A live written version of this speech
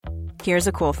Here's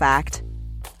a cool fact.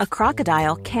 A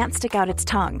crocodile can't stick out its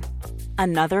tongue.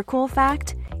 Another cool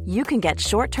fact, you can get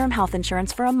short-term health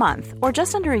insurance for a month or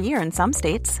just under a year in some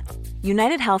states.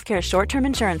 United Healthcare short-term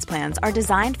insurance plans are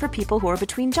designed for people who are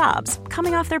between jobs,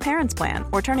 coming off their parents' plan,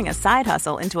 or turning a side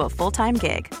hustle into a full-time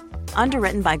gig.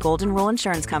 Underwritten by Golden Rule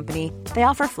Insurance Company, they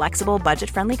offer flexible,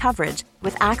 budget-friendly coverage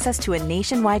with access to a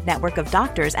nationwide network of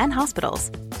doctors and hospitals.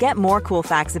 Get more cool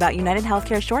facts about United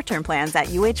Healthcare short-term plans at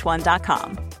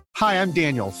uh1.com. Hi, I'm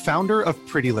Daniel, founder of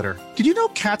Pretty Litter. Did you know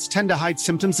cats tend to hide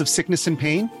symptoms of sickness and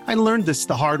pain? I learned this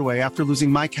the hard way after losing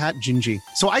my cat, Gingy.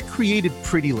 So I created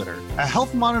Pretty Litter, a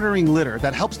health monitoring litter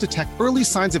that helps detect early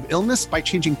signs of illness by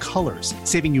changing colors,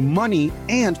 saving you money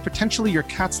and potentially your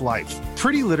cat's life.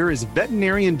 Pretty Litter is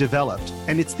veterinarian developed,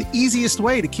 and it's the easiest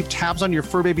way to keep tabs on your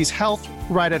fur baby's health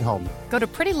right at home. Go to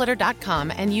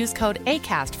prettylitter.com and use code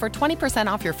ACAST for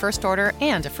 20% off your first order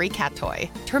and a free cat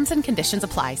toy. Terms and conditions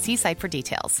apply. See site for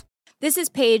details. This is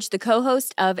Paige, the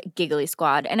co-host of Giggly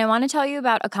Squad, and I want to tell you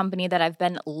about a company that I've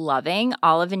been loving,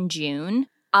 Olive & June.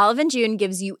 Olive & June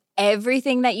gives you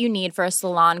everything that you need for a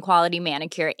salon-quality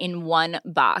manicure in one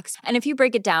box. And if you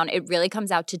break it down, it really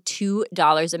comes out to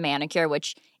 $2 a manicure,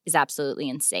 which is absolutely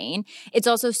insane. It's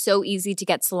also so easy to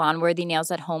get salon-worthy nails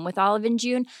at home with Olive &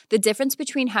 June. The difference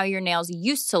between how your nails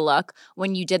used to look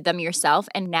when you did them yourself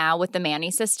and now with the Mani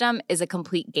system is a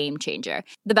complete game changer.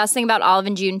 The best thing about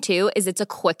Olive & June, too, is it's a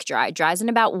quick dry. Dries in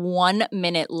about 1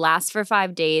 minute, lasts for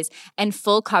 5 days, and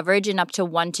full coverage in up to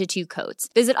 1 to 2 coats.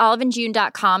 Visit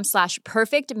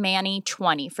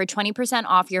oliveandjune.com/perfectmani20 for 20%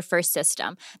 off your first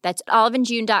system. That's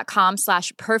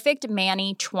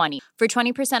oliveandjune.com/perfectmani20 for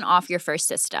 20% off your first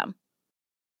system.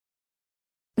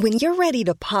 When you're ready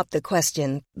to pop the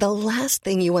question, the last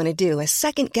thing you want to do is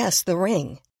second-guess the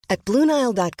ring. At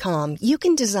BlueNile.com, you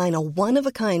can design a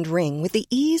one-of-a-kind ring with the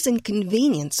ease and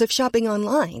convenience of shopping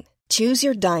online. Choose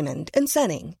your diamond and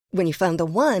setting. When you find the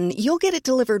one, you'll get it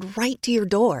delivered right to your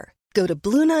door. Go to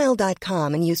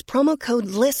BlueNile.com and use promo code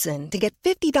LISTEN to get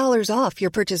 $50 off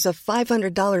your purchase of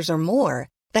 $500 or more.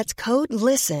 That's code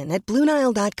LISTEN at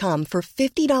BlueNile.com for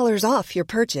 $50 off your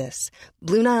purchase.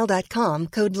 BlueNile.com,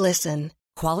 code LISTEN.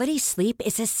 Quality sleep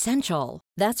is essential.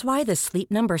 That's why the Sleep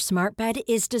Number Smart Bed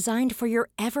is designed for your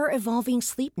ever-evolving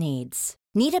sleep needs.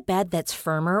 Need a bed that's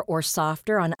firmer or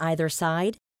softer on either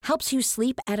side? Helps you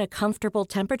sleep at a comfortable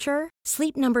temperature?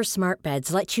 Sleep Number Smart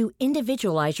Beds let you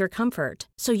individualize your comfort,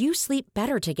 so you sleep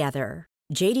better together.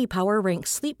 J.D. Power ranks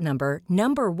Sleep Number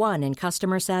number 1 in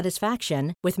customer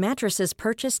satisfaction with mattresses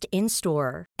purchased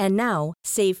in-store. And now,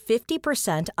 save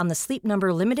 50% on the Sleep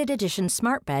Number Limited Edition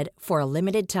Smart Bed for a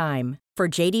limited time. For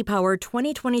J.D. Power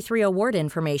 2023 award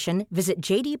information, visit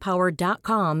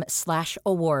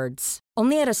jdpower.com/awards.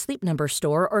 Only at a Sleep Number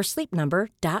store or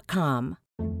sleepnumber.com.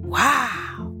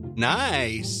 Wow.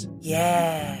 Nice.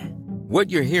 Yeah. What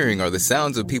you're hearing are the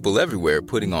sounds of people everywhere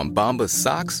putting on Bombas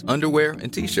socks, underwear,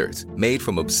 and T-shirts made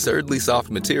from absurdly soft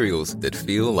materials that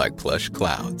feel like plush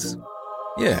clouds.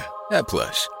 Yeah, that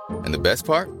plush. And the best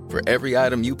part? For every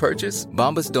item you purchase,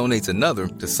 Bombas donates another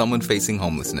to someone facing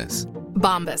homelessness.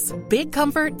 Bombas. Big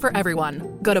comfort for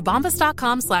everyone. Go to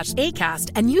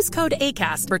bombas.com/ACAST and use code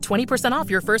ACAST for 20% off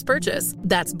your first purchase.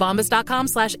 That's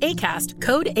bombas.com/ACAST.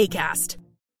 Code ACAST.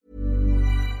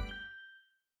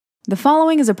 The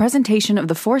following is a presentation of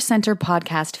the Force Center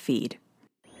podcast feed.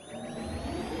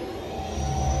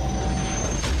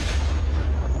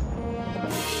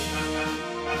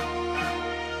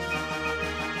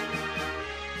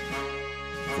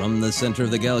 From the center of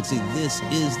the galaxy, this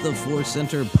is the Force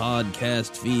Center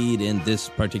podcast feed, and this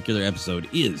particular episode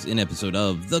is an episode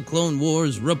of the Clone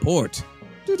Wars Report.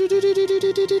 You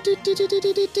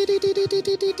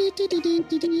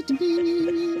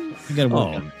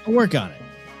gotta work on it.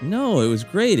 No, it was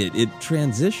great. It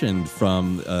transitioned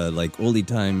from like oldie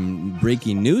time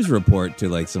breaking news report to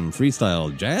like some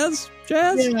freestyle jazz.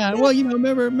 Yeah, well,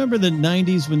 remember the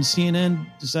 '90s when CNN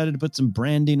decided to put some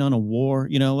branding on a war.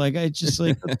 I just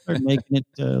let's start making it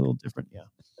a little different. Yeah,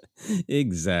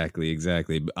 exactly.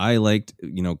 I liked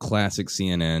classic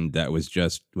CNN. That was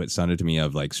just what sounded to me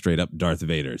of like straight up Darth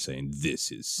Vader saying,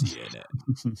 "This is CNN."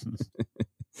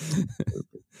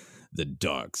 The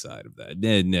dark side of that.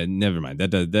 Never mind.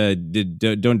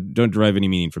 Don't derive any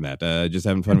meaning from that. Just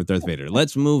having fun with Darth Vader.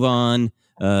 Let's move on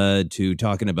to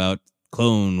talking about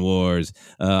Clone Wars.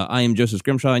 I am Joseph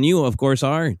Scrimshaw, and you, of course,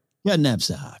 are Ken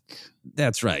Napzok.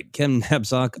 That's right, Ken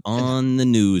Napzok on the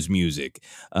news music.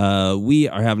 We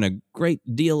are having a great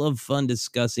deal of fun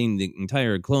discussing the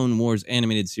entire Clone Wars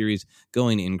animated series,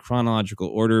 going in chronological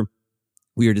order.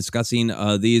 We are discussing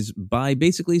these by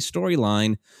basically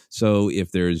storyline. So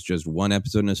if there's just one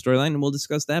episode in a storyline, we'll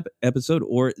discuss that episode.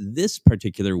 Or this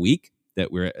particular week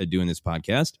that we're doing this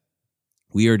podcast,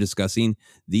 we are discussing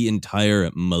the entire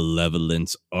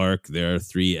Malevolence arc. There are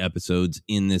 3 episodes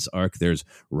in this arc. There's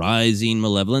Rising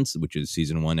Malevolence, which is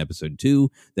season 1, episode 2.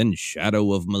 Then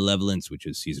Shadow of Malevolence, which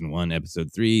is season 1,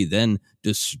 episode 3. Then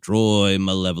Destroy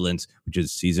Malevolence, which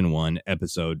is season 1,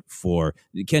 episode 4.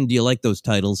 Ken, do you like those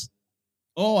titles?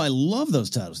 Oh, I love those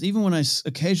titles. Even when I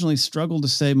occasionally struggle to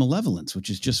say malevolence, which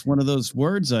is just one of those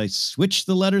words, I switch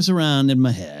the letters around in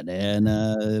my head. And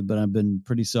but I've been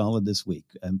pretty solid this week.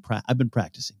 I've been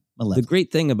practicing. The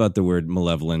great thing about the word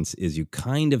malevolence is you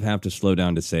kind of have to slow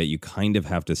down to say it. You kind of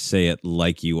have to say it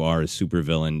like you are a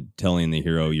supervillain telling the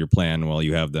hero your plan while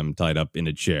you have them tied up in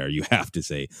a chair. You have to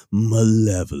say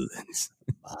malevolence.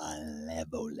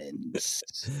 Malevolence.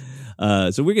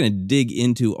 So we're going to dig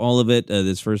into all of it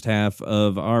this first half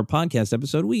of our podcast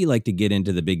episode. We like to get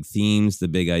into the big themes, the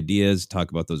big ideas,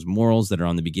 talk about those morals that are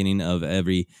on the beginning of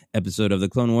every episode of the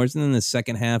Clone Wars. And then the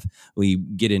second half, we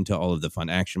get into all of the fun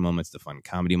action moments, the fun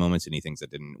comedy moments, any things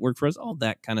that didn't work for us, all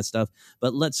that kind of stuff.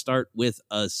 But let's start with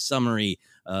a summary.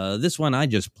 This one I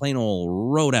just plain old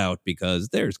wrote out because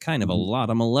there's kind of a lot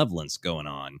of malevolence going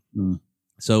on.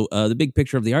 So the big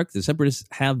picture of the arc, the Separatists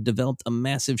have developed a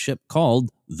massive ship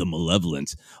called the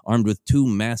Malevolence, armed with 2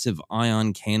 massive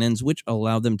ion cannons, which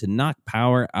allow them to knock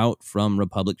power out from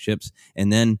Republic ships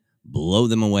and then blow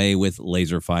them away with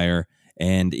laser fire.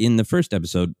 And in the first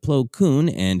episode, Plo Koon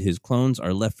and his clones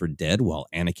are left for dead while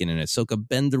Anakin and Ahsoka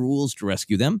bend the rules to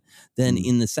rescue them. Then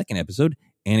in the second episode,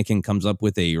 Anakin comes up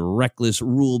with a reckless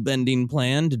rule-bending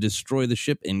plan to destroy the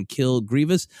ship and kill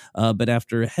Grievous, but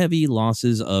after heavy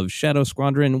losses of Shadow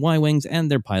Squadron, Y-Wings, and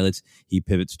their pilots, he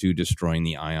pivots to destroying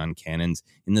the ion cannons.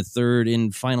 In the third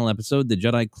and final episode, the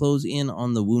Jedi close in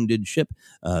on the wounded ship,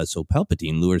 so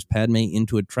Palpatine lures Padme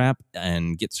into a trap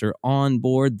and gets her on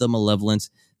board the Malevolence.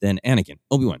 Then Anakin,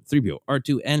 Obi-Wan, 3PO,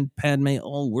 R2, and Padme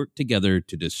all work together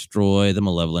to destroy the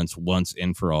Malevolence once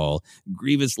and for all.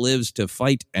 Grievous lives to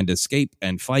fight and escape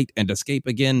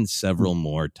again several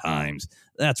more times.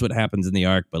 That's what happens in the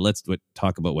arc, but let's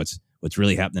talk about what's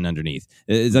really happening underneath.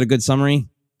 Is that a good summary?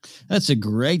 That's a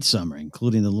great summary,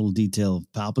 including the little detail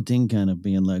of Palpatine kind of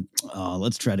being like, oh,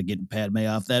 let's try to get Padme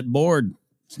off that board.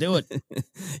 Let's do it.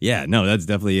 Yeah, no, that's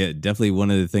definitely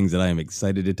one of the things that I am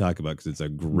excited to talk about because it's a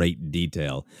great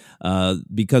detail.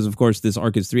 Because, of course, this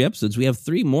arc is 3 episodes. We have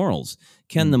 3 morals.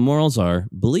 Ken, the morals are: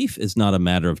 belief is not a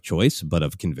matter of choice, but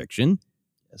of conviction.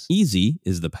 Yes. Easy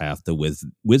is the path to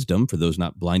wisdom for those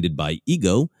not blinded by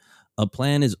ego. A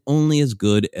plan is only as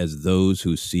good as those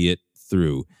who see it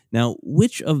through. Now,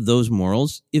 which of those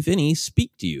morals, if any,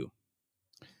 speak to you?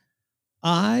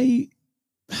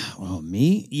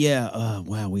 Me? Yeah.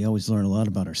 Wow. We always learn a lot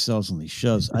about ourselves on these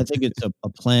shows. I think it's a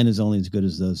plan is only as good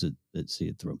as those that see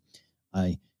it through.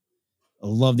 I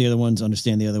love the other ones,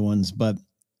 understand the other ones, but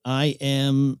I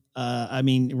am,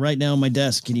 right now on my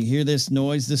desk, can you hear this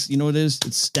noise? This, you know what it is?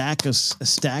 It's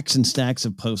stacks and stacks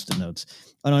of Post-it notes.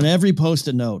 And on every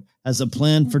Post-it note has a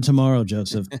plan for tomorrow,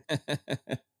 Joseph.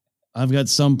 I've got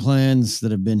some plans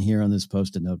that have been here on this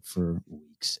Post-it note for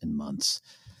weeks and months.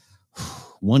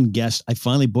 One guest, I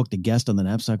finally booked a guest on the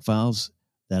Knapsack Files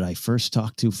that I first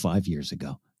talked to 5 years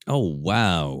ago. Oh,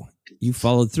 wow. You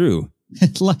followed through.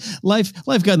 Life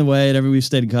got in the way, and we've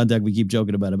stayed in contact. We keep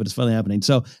joking about it, but it's finally happening.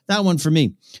 So that one for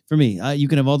me, you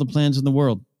can have all the plans in the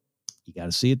world. You got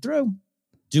to see it through.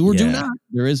 Do or do not.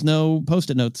 There is no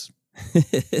Post-it notes.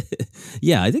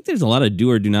 Yeah, I think there's a lot of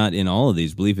do or do not in all of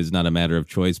these. Belief is not a matter of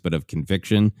choice, but of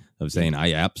conviction, of saying,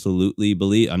 I absolutely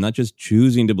believe. I'm not just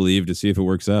choosing to believe to see if it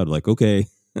works out. Like, okay,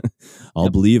 I'll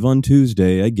believe on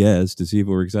Tuesday, I guess, to see if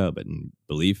it works out. But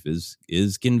belief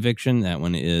is conviction. That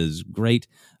one is great.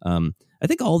 I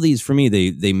think all these, for me,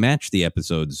 they match the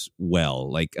episodes well.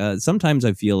 Like sometimes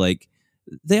I feel like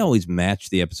they always match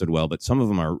the episode well, but some of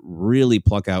them are really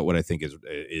pluck out what I think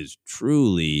is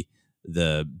truly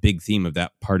the big theme of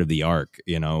that part of the arc.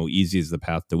 Easy is the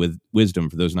path to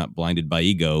wisdom for those not blinded by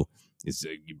ego. Is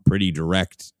pretty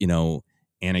direct.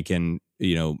 Anakin,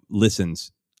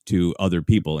 listens to other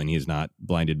people and he's not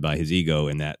blinded by his ego,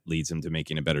 and that leads him to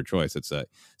making a better choice. It's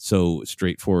so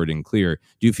straightforward and clear.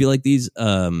 Do you feel like these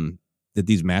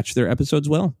match their episodes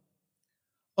well?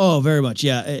 Oh, very much.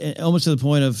 Yeah. Almost to the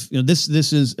point of, this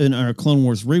is in our Clone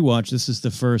Wars rewatch. This is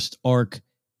the first arc.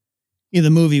 The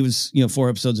movie was, 4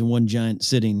 episodes in one giant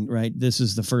sitting, right? This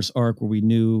is the first arc where we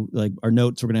knew, like, our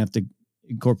notes were going to have to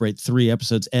incorporate 3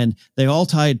 episodes, and they all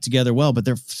tied together well, but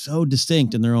they're so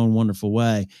distinct in their own wonderful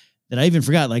way that I even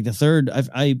forgot, like, the third,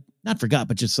 I not forgot,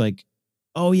 but just like,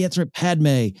 oh yeah, that's right,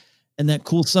 Padme. And and that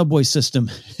cool subway system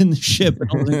in the ship.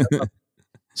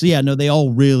 So yeah, no, they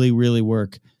all really, really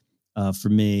work for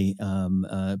me.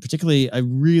 Particularly, I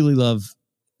really love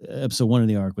episode 1 of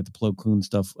the arc with the Plo Koon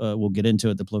stuff. We'll get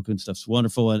into it. The Plo Koon stuff's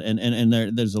wonderful,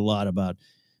 and there's a lot about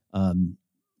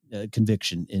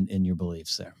conviction in your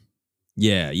beliefs there.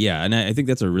 Yeah, and I think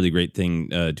that's a really great thing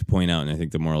to point out, and I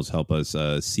think the morals help us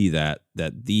see that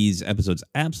these episodes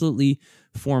absolutely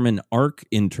form an arc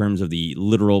in terms of the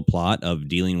literal plot of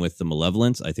dealing with the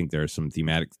malevolence. I think there are some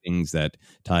thematic things that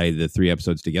tie the 3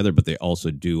 episodes together, but they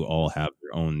also do all have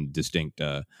their own distinct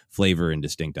flavor and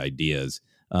distinct ideas.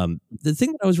 The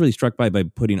thing that I was really struck by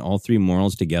putting all 3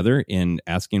 morals together and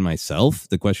asking myself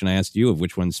the question I asked you of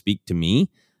which ones speak to me.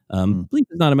 Belief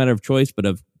is not a matter of choice, but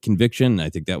of conviction. I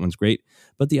think that one's great.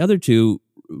 But the other 2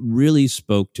 really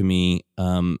spoke to me.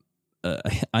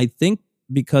 I think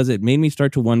because it made me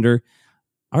start to wonder,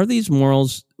 are these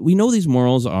morals, we know these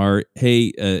morals are,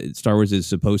 hey, Star Wars is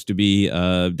supposed to be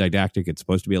didactic. It's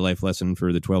supposed to be a life lesson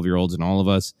for the 12-year-olds and all of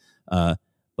us.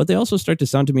 But they also start to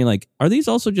sound to me like, are these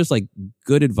also just like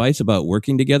good advice about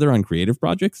working together on creative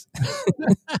projects?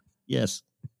 Yes.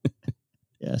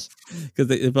 Yes. Because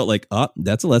it felt like, oh,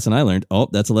 that's a lesson I learned. Oh,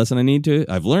 that's a lesson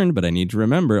I've learned, but I need to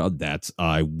remember. Oh,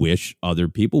 I wish other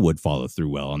people would follow through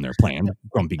well on their plan.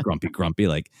 grumpy.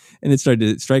 Like, and it started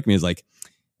to strike me as like,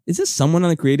 is this someone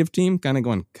on the creative team kind of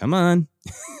going, come on.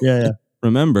 Yeah.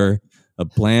 Remember,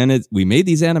 we made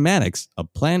these animatics. A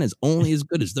plan is only as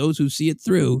good as those who see it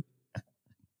through.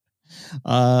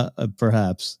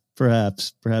 Perhaps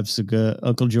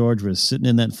Uncle George was sitting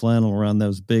in that flannel around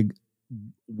those big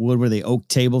wood were they oak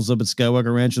tables up at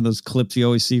Skywalker Ranch and those clips you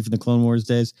always see from the Clone Wars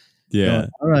days. Yeah. Going,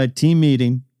 all right, team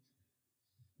meeting.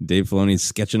 Dave Filoni's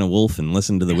sketching a wolf and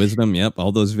listen to the wisdom. Yep.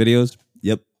 All those videos.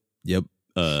 Yep.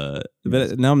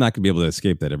 But now I'm not gonna be able to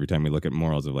escape that every time we look at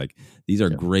morals of like, these are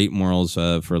great morals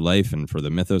for life and for the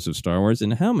mythos of Star Wars,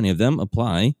 and how many of them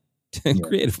apply to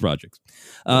creative projects.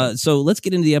 So let's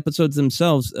get into the episodes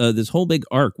themselves. This whole big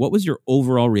arc, what was your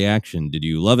overall reaction? Did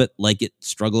you love it, like it,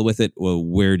 struggle with it? Well,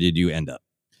 where did you end up?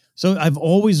 So I've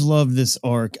always loved this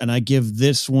arc, and I give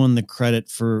this one the credit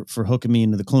for hooking me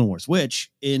into the Clone Wars,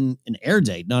 which in an air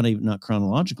date, not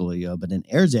chronologically, but in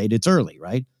air date, it's early,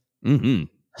 right? Mm-hmm.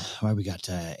 Why we got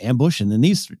Ambush and then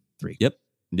these 3.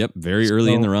 Yep. Very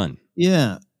early in the run.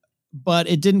 Yeah, but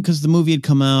it didn't because the movie had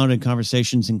come out and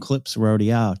conversations and clips were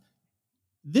already out.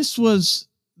 This was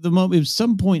the moment, at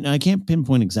some point, and I can't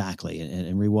pinpoint exactly,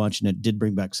 and rewatching it did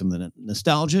bring back some of the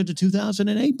nostalgia to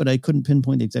 2008, but I couldn't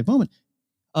pinpoint the exact moment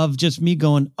of just me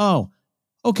going, oh,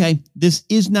 okay, this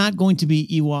is not going to be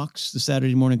Ewoks, the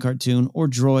Saturday morning cartoon, or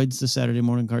Droids, the Saturday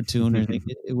morning cartoon, or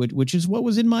which is what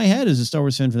was in my head as a Star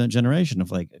Wars fan for that generation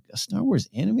of like a Star Wars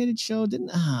animated show.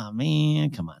 Man,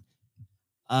 come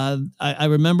on. I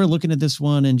remember looking at this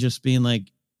one and just being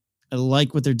like, I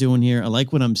like what they're doing here. I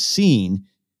like what I'm seeing.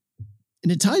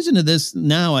 And it ties into this.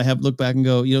 Now I have to look back and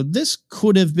go, this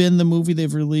could have been the movie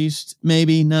they've released.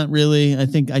 Maybe not really. I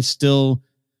think I still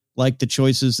like the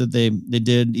choices that they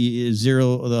did.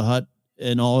 Zero the Hutt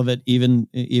and all of it, even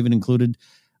included.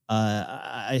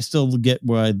 I still get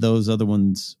why those other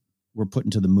ones were put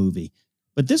into the movie.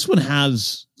 But this one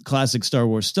has classic Star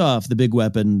Wars stuff, the big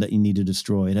weapon that you need to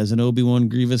destroy. It has an Obi-Wan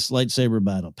Grievous lightsaber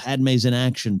battle. Padme's in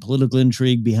action, political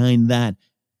intrigue behind that.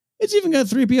 It's even got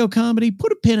 3PO comedy.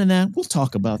 Put a pin in that. We'll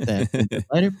talk about that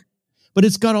later. But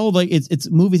it's got all it's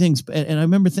movie things. And I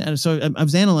remember, so I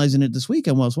was analyzing it this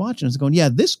weekend while I was watching. I was going, yeah,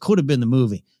 this could have been the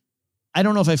movie. I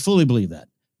don't know if I fully believe that.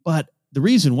 But the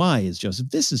reason why is, Joseph,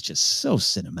 this is just so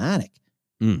cinematic.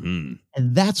 Mm-hmm.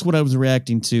 And that's what I was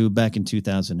reacting to back in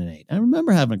 2008. I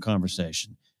remember having a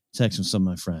conversation, texting with some of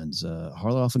my friends,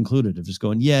 Harloff included, of just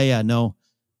going, no,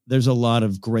 there's a lot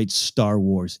of great Star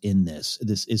Wars in this.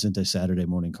 This isn't a Saturday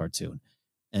morning cartoon.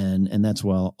 And that's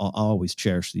why I'll always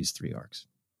cherish these 3 arcs.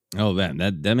 Oh, man,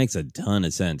 that makes a ton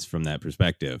of sense from that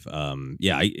perspective.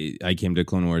 I came to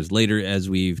Clone Wars later, as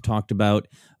we've talked about.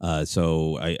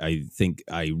 So I think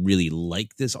I really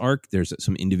like this arc. There's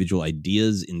some individual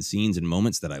ideas in scenes and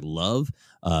moments that I love.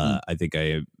 I think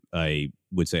I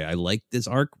would say I like this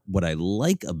arc. What I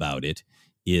like about it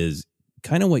is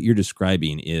kind of what you're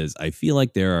describing is I feel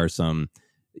like there are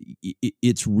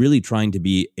it's really trying to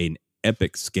be an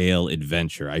epic scale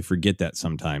adventure. I forget that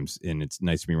sometimes, and it's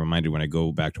nice to be reminded when I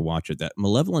go back to watch it that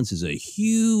malevolence is a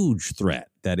huge threat,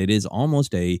 that it is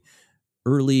almost a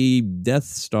early Death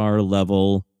Star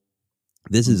level.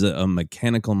 This is a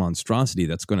mechanical monstrosity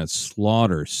that's going to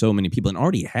slaughter so many people, and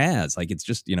already has. Like, it's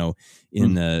just,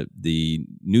 in the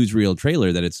newsreel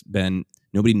trailer that it's been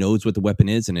nobody knows what the weapon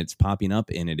is, and it's popping up,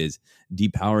 and it is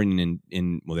depowering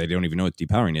well, they don't even know it's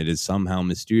depowering. It is somehow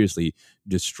mysteriously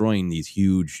destroying these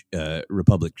huge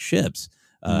Republic ships.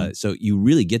 So you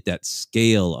really get that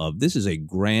scale of this is a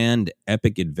grand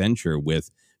epic adventure with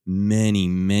many,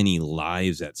 many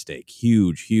lives at stake,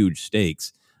 huge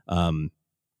stakes. So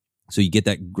you get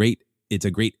that it's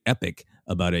a great epic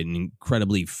about an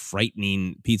incredibly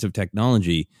frightening piece of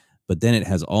technology, but then it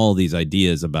has all these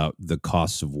ideas about the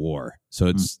costs of war. So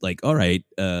it's like, all right,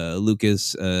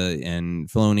 Lucas and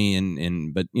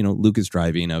Filoni but Lucas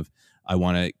driving of, I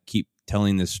want to keep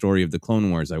telling this story of the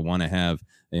Clone Wars. I want to have,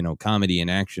 comedy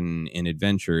and action and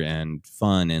adventure and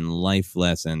fun and life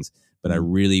lessons, but I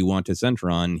really want to center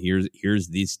on here's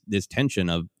this tension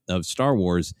of Star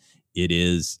Wars. It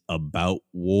is about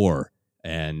war,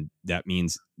 and that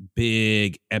means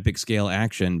big epic scale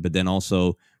action, but then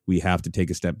also we have to take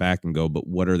a step back and go, but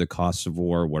what are the costs of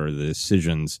war? What are the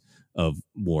decisions of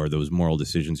war, those moral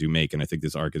decisions you make? And I think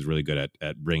this arc is really good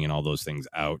at bringing all those things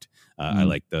out. I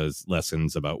like those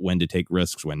lessons about when to take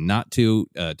risks, when not to.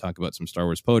 Talk about some Star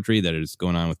Wars poetry that is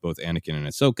going on with both Anakin and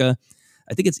Ahsoka.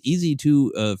 I think it's easy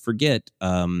to forget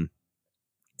and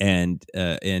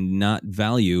not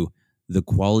value the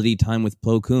quality time with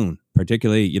Plo Koon,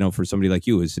 particularly, for somebody like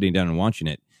you who's sitting down and watching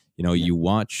it. You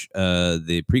watch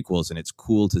the prequels, and it's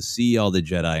cool to see all the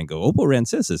Jedi and go, Oppo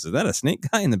Rancisis, is that a snake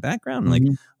guy in the background? Like,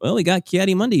 well, we got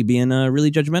Ki-Adi-Mundi being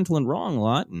really judgmental and wrong a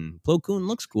lot, and Plo Koon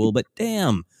looks cool, but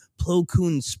damn, Plo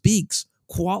Koon speaks.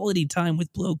 Quality time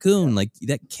with Plo Koon. Like,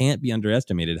 that can't be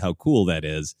underestimated how cool that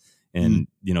is. And,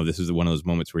 this is one of those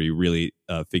moments where you really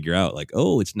figure out, like,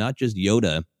 oh, it's not just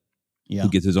Yoda who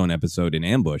gets his own episode in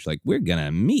Ambush. Like, we're going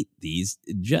to meet these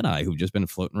Jedi who've just been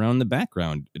floating around in the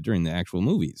background during the actual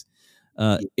movies.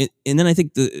 And then I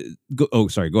think go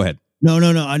ahead. No.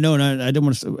 I know. And I don't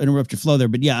want to interrupt your flow there,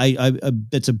 but yeah, I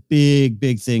it's a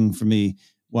big thing for me.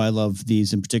 Why I love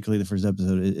these, and particularly the first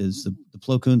episode, is the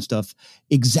Plo Koon stuff.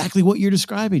 Exactly what you're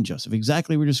describing, Joseph.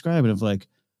 Exactly what you're describing of like,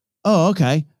 oh,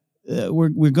 okay.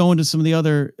 We're going to some of the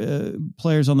other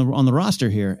players on the roster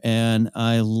here, and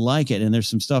I like it. And there's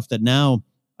some stuff that now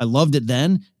I loved it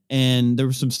then, and there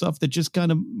was some stuff that just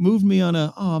kind of moved me on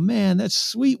a, oh man, that's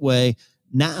sweet way.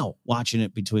 Now watching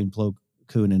it between Plo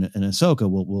Koon and Ahsoka,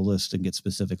 we'll list and get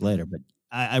specific later. But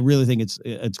I really think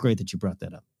it's great that you brought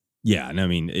that up. Yeah, and I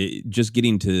mean, just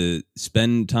getting to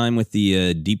spend time with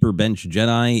the deeper bench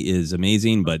Jedi is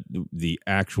amazing, but the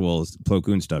actual Plo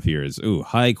Koon stuff here is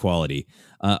high quality.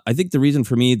 I think the reason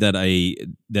for me that I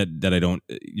don't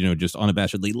just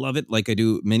unabashedly love it like I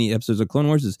do many episodes of Clone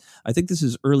Wars is I think this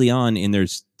is early on, and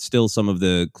there's still some of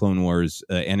the Clone Wars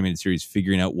animated series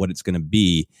figuring out what it's going to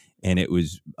be. And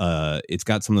it's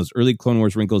got some of those early Clone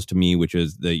Wars wrinkles to me, which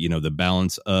is the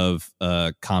balance of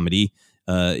comedy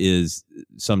is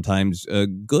sometimes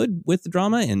good with the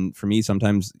drama, and for me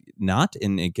sometimes not,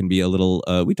 and it can be a little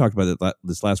we talked about it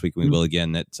this last week, and we will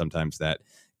again, that sometimes that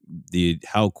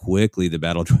how quickly the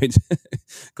battle droids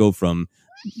go from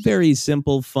very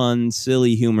simple, fun,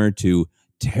 silly humor to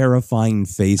terrifying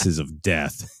faces of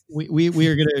death. We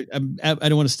are gonna I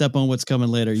don't want to step on what's coming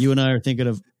later. You and I are thinking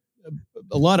of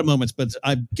a lot of moments, but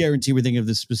I guarantee we're thinking of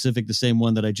the same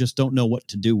one that I just don't know what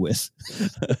to do with.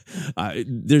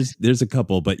 There's a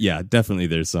couple, but yeah, definitely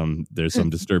there's some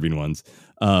disturbing ones.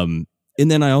 And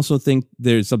then I also think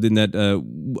there's something that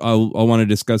I'll want to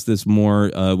discuss this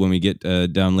more when we get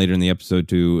down later in the episode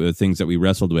to things that we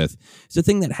wrestled with. It's a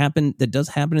thing that does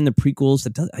happen in the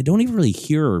prequels I don't even really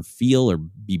hear or feel or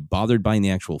be bothered by in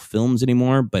the actual films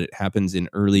anymore, but it happens in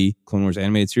early Clone Wars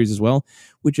animated series as well,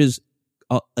 which is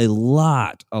a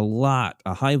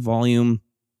high volume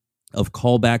of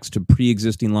callbacks to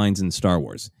pre-existing lines in Star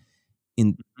Wars.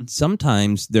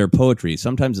 Sometimes they're poetry.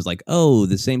 Sometimes it's like, oh,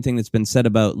 the same thing that's been said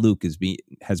about Luke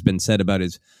has been said about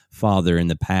his father in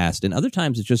the past. And other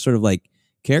times it's just sort of like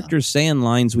characters saying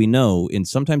lines we know, and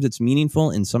sometimes it's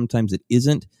meaningful and sometimes it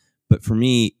isn't. But for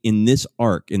me, in this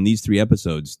arc, in these 3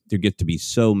 episodes, there get to be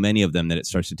so many of them that it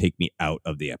starts to take me out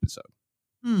of the episode.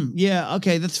 Yeah.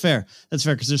 Okay. That's fair.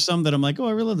 Because there's some that I'm like, oh,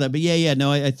 I really love that. But yeah.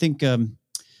 No, I think,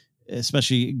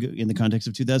 especially in the context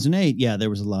of 2008, yeah,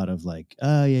 there was a lot of like,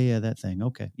 oh yeah, that thing.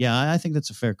 Okay. Yeah. I think that's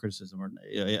a fair criticism.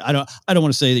 I don't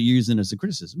want to say that you're using it as a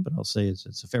criticism, but I'll say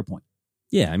it's a fair point.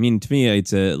 Yeah. I mean, to me,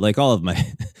 it's like all of my,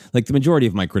 like the majority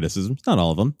of my criticisms, not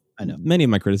all of them. I know many of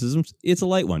my criticisms, it's a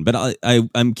light one, but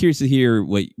I'm curious to hear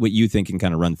what you think and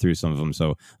kind of run through some of them.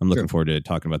 So I'm looking forward to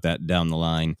talking about that down the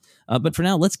line. But for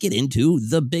now, let's get into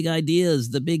the big ideas,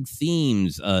 the big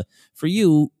themes. For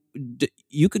you,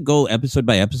 you could go episode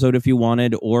by episode if you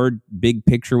wanted, or big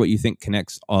picture what you think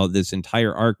connects all this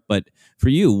entire arc. But for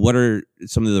you, what are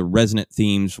some of the resonant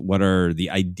themes? What are the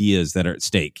ideas that are at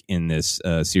stake in this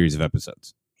series of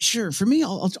episodes? Sure. For me,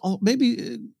 I'll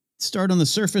maybe start on the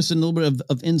surface and a little bit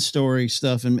of in-story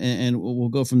stuff, and we'll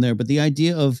go from there. But the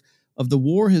idea of the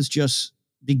war has just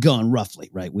begun, roughly,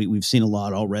 right? We've seen a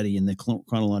lot already in the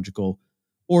chronological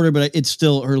order, but it's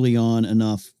still early on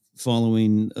enough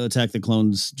following Attack of the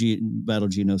Clones, Battle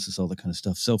of Geonosis, all that kind of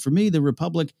stuff. So for me, the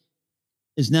Republic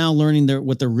is now learning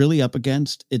what they're really up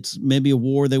against. It's maybe a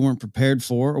war they weren't prepared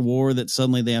for, a war that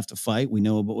suddenly they have to fight. We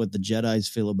know about what the Jedis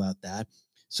feel about that.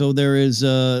 So there is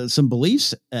some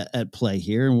beliefs at play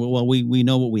here. And while we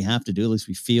know what we have to do, at least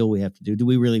we feel we have to do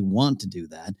we really want to do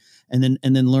that? And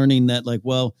then learning that, like,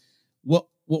 well, what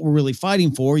we're really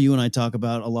fighting for, you and I talk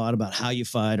about a lot about how you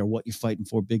fight or what you're fighting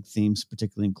for, big themes,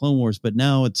 particularly in Clone Wars. But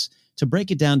now it's to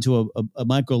break it down to a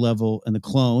micro level. In the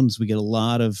clones, we get a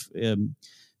lot of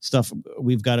stuff.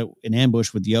 We've got it in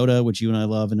Ambush with Yoda, which you and I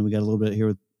love. And then we got a little bit here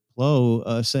with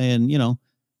Plo saying,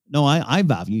 no, I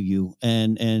value you,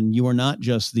 and you are not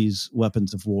just these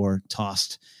weapons of war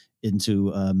tossed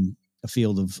into a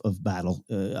field of battle.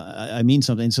 I mean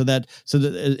something. So that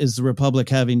is the Republic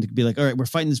having to be like, all right, we're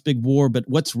fighting this big war, but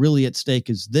what's really at stake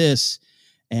is this,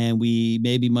 and we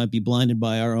maybe might be blinded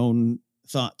by our own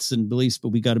thoughts and beliefs, but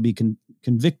we got to be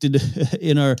convicted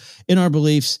in our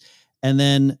beliefs, and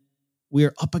then we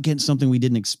are up against something we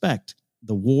didn't expect: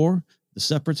 the war, the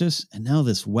Separatists, and now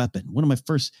this weapon. One of my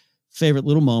first favorite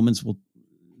little moments.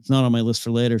 It's not on my list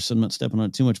for later, so I'm not stepping on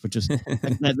it too much, but just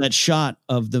that shot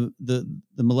of the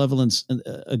malevolence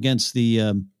against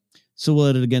the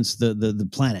silhouetted against the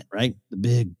planet, right? The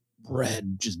big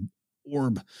red just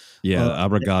orb. Yeah.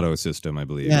 Abregado system, I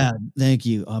believe. Yeah. Thank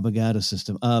you. Abregado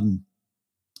system.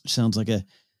 Sounds like a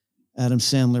Adam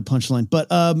Sandler punchline, but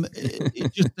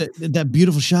just that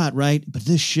beautiful shot, right? But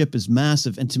this ship is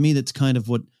massive. And to me, that's kind of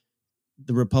what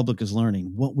the Republic is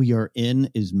learning. What we are in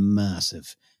is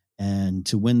massive. And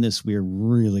to win this, we're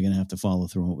really going to have to follow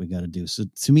through on what we got to do. So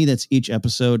to me, that's each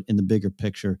episode in the bigger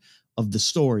picture of the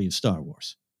story of Star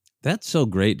Wars. That's so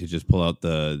great to just pull out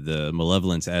the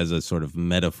malevolence as a sort of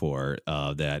metaphor,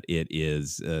 that it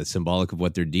is symbolic of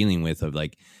what they're dealing with, of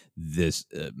like this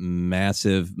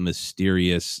massive,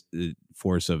 mysterious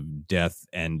force of death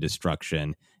and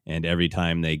destruction. And every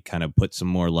time they kind of put some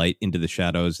more light into the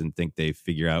shadows and think they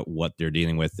figure out what they're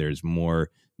dealing with, there's more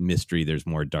mystery, there's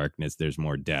more darkness, there's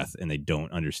more death, and they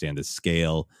don't understand the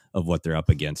scale of what they're up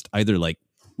against, either like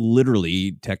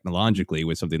literally technologically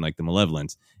with something like the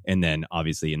malevolence, and then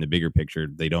obviously in the bigger picture,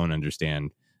 they don't understand.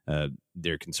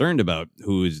 They're concerned about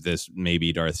who is this,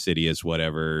 maybe Darth Sidious,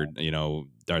 whatever,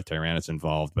 Darth Tyrannus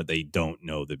involved, but they don't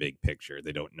know the big picture.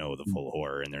 They don't know the full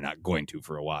horror, and they're not going to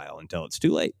for a while until it's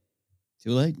too late.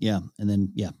 Too late, yeah. And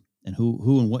then, yeah. And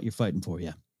who and what you're fighting for,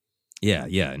 yeah.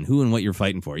 Yeah, and who and what you're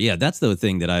fighting for. Yeah, that's the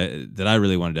thing that I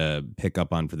really wanted to pick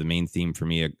up on for the main theme for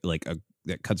me,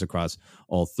 that cuts across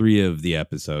all three of the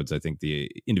episodes. I think the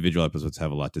individual episodes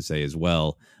have a lot to say as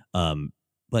well.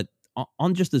 But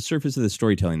on just the surface of the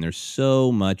storytelling, there's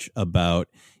so much about,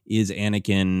 is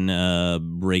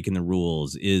Anakin breaking the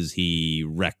rules? Is he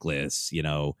reckless?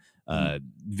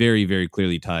 Very, very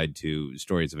clearly tied to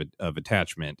stories of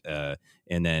attachment.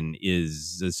 And then,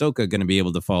 is Ahsoka going to be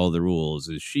able to follow the rules?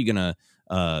 Is she going to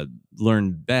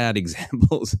learn bad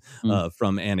examples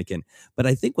from Anakin? But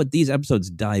I think what these episodes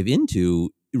dive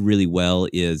into really well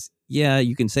is, yeah,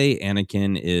 you can say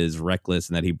Anakin is reckless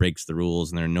and that he breaks the rules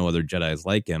and there are no other Jedi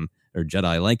like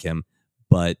him,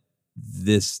 but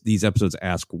these episodes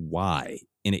ask why.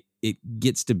 And it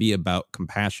gets to be about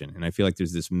compassion. And I feel like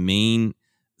there's this main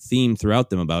theme throughout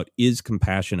them about, is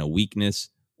compassion a weakness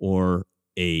or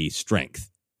a strength?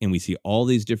 And we see all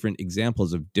these different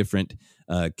examples of different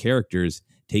characters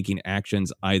taking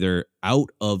actions either out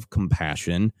of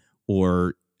compassion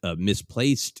or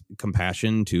misplaced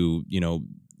compassion to,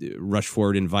 rush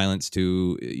forward in violence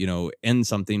to, end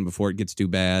something before it gets too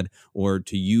bad, or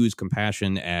to use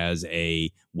compassion as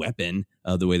a weapon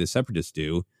the way the Separatists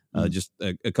do. Just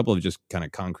a couple of just kind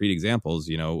of concrete examples,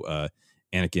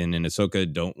 Anakin and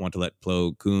Ahsoka don't want to let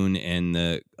Plo Koon and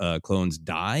the clones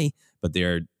die, but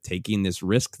they're taking this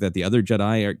risk that the other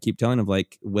Jedi keep telling them,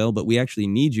 like, well, but we actually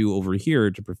need you over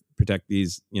here to protect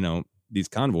these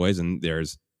convoys, and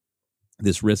there's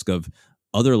this risk of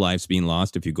other lives being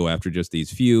lost if you go after just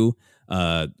these few.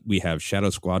 We have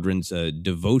Shadow Squadron's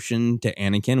devotion to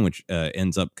Anakin, which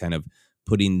ends up kind of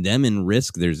putting them in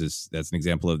risk. That's an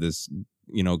example of this,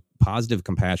 positive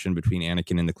compassion between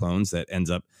Anakin and the clones that ends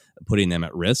up putting them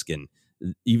at risk. And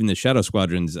even the Shadow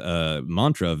Squadron's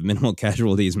mantra of minimal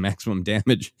casualties, maximum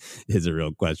damage is a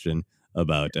real question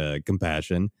about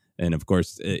compassion. And of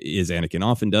course, as Anakin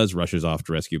often does, rushes off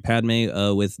to rescue Padme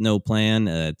with no plan.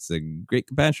 It's a great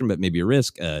compassion, but maybe a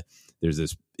risk. There's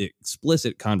this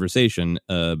explicit conversation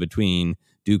between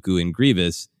Dooku and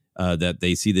Grievous that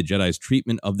they see the Jedi's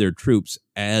treatment of their troops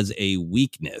as a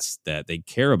weakness, that they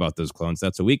care about those clones.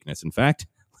 That's a weakness. In fact,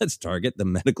 let's target the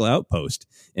medical outpost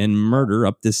and murder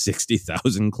up to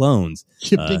 60,000 clones.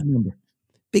 Big number.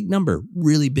 Big number,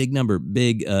 really big number,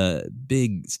 big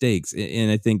stakes. And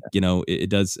I think, it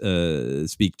does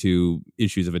speak to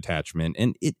issues of attachment.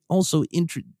 And it also,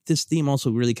 this theme also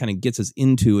really kind of gets us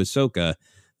into Ahsoka,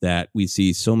 that we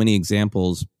see so many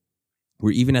examples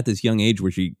where even at this young age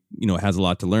where she, has a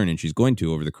lot to learn, and she's going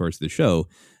to over the course of the show,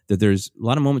 that there's a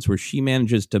lot of moments where she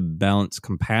manages to balance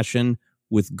compassion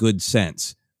with good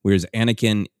sense. Whereas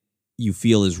Anakin, you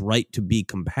feel is right to be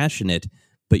compassionate,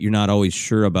 but you're not always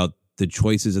sure about the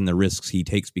choices and the risks he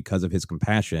takes because of his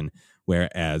compassion,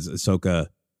 whereas Ahsoka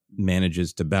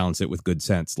manages to balance it with good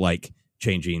sense, like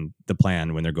changing the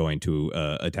plan when they're going to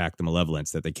attack the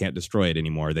Malevolence, that they can't destroy it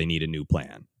anymore. They need a new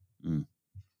plan.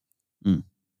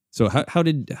 So how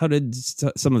did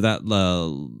some of that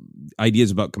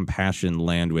ideas about compassion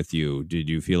land with you? Did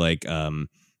you feel like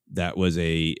that was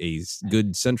a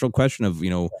good central question of,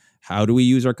 how do we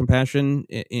use our compassion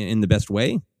in the best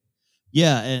way?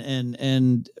 Yeah,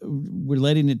 and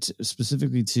relating it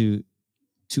specifically to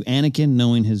Anakin,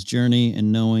 knowing his journey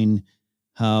and knowing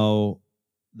how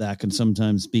that can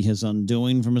sometimes be his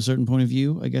undoing from a certain point of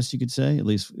view, I guess you could say, at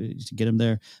least to get him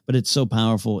there. But it's so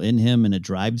powerful in him and it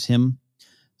drives him.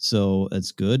 So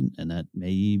that's good. And that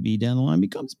maybe down the line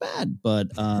becomes bad.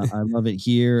 But I love it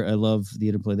here. I love the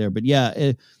interplay there. But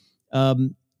yeah,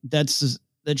 that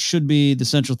should be the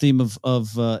central theme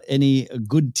of any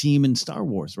good team in Star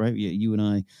Wars, right? You and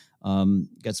I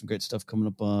got some great stuff coming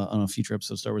up on a future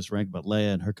episode of Star Wars Rank about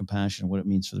Leia and her compassion and what it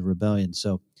means for the rebellion.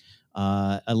 So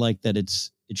I like that it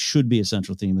should be a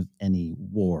central theme of any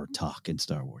war talk in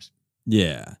Star Wars.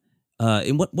 Yeah.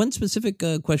 And one specific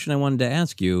question I wanted to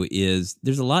ask you is,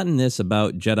 there's a lot in this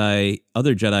about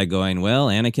other Jedi going, well,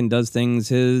 Anakin does things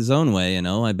his own way.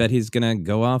 I bet he's going to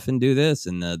go off and do this.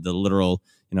 And the literal,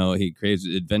 he craves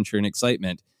adventure and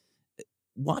excitement.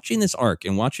 Watching this arc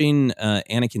and watching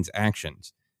Anakin's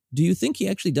actions, do you think he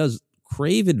actually does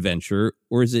crave adventure,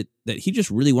 or is it that he just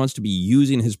really wants to be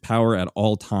using his power at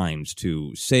all times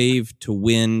to save, to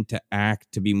win, to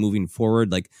act, to be moving forward?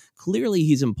 Like, clearly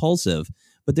he's impulsive,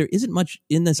 but there isn't much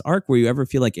in this arc where you ever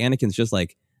feel like Anakin's just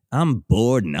like, I'm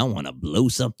bored and I want to blow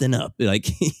something up. Like,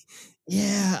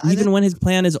 yeah, even when his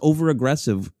plan is over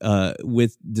aggressive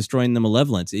with destroying the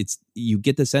Malevolence, you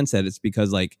get the sense that it's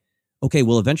because, like, okay,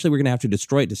 well, eventually we're going to have to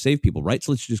destroy it to save people, right?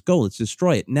 So let's just go. Let's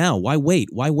destroy it now. Why wait?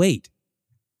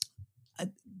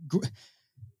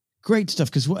 Great stuff.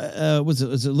 Because was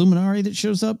it Luminari that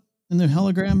shows up in the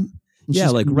hologram? Yeah,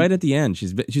 like right at the end.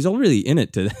 She's already in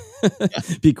it to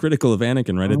be critical of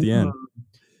Anakin right at the end.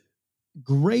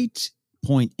 Great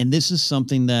point. And this is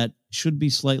something that should be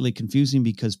slightly confusing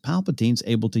because Palpatine's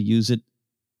able to use it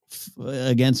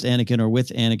against Anakin or with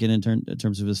Anakin in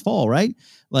terms of his fall, right?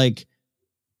 Like,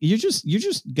 you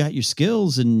just got your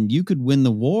skills and you could win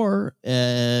the war.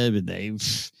 They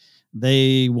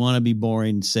want to be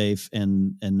boring, safe,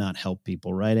 and not help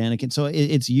people, right, Anakin? So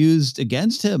it's used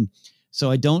against him. So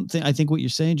I think what you're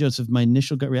saying, Joseph, my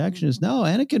initial gut reaction is, no,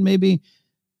 Anakin maybe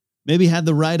had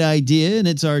the right idea, and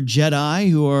it's our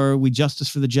Jedi we justice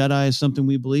for the Jedi is something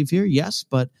we believe here. Yes,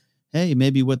 but hey,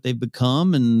 maybe what they've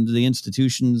become and the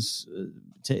institutions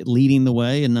leading the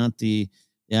way and not the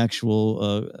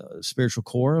actual spiritual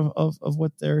core of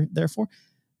what they're there for.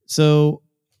 So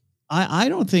I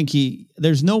don't think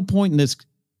there's no point in this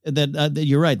that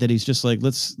you're right, that he's just like,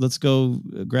 let's go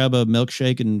grab a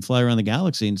milkshake and fly around the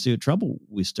galaxy and see what trouble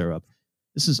we stir up.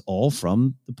 This is all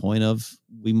from the point of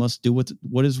we must do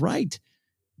what is right.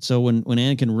 So when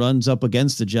Anakin runs up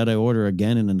against the Jedi Order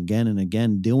again and again and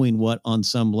again, doing what on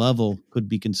some level could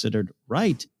be considered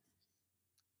right,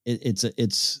 it's a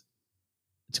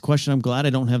question I'm glad I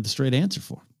don't have the straight answer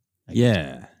for.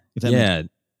 Yeah. Because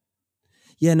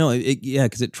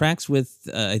it tracks with,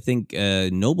 I think,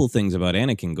 noble things about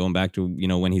Anakin, going back to,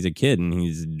 when he's a kid and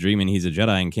he's dreaming he's a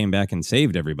Jedi and came back and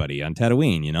saved everybody on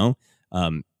Tatooine,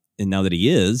 and now that he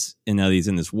is, and now that he's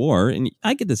in this war, and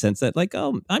I get the sense that, like,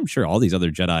 I'm sure all these other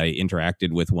Jedi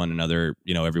interacted with one another,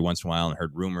 every once in a while and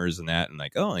heard rumors and that, and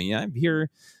like, oh, yeah, I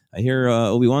hear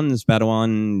Obi-Wan's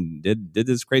Padawan did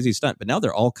this crazy stunt, but now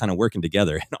they're all kind of working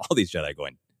together, and all these Jedi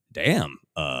going, damn,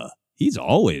 he's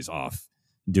always off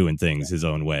doing things his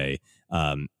own way.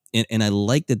 And I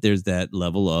like that there's that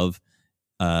level of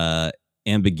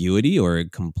ambiguity or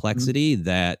complexity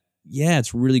that, yeah,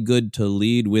 it's really good to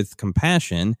lead with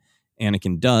compassion.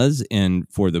 Anakin does, and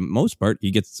for the most part,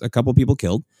 he gets a couple people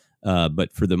killed.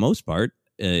 But for the most part,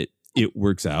 it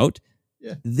works out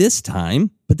this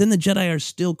time. But then the Jedi are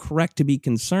still correct to be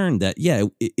concerned that, yeah,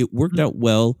 it worked out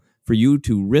well for you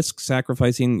to risk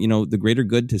sacrificing, the greater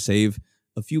good to save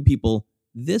a few people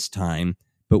this time.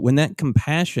 But when that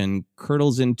compassion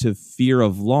curdles into fear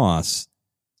of loss,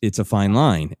 it's a fine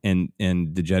line. And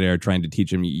the Jedi are trying to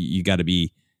teach him, you got to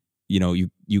be,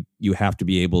 you have to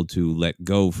be able to let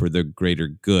go for the greater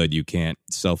good. You can't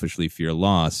selfishly fear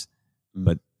loss,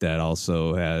 but that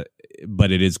also,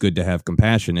 but it is good to have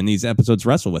compassion. And these episodes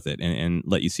wrestle with it and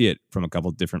let you see it from a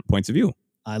couple different points of view.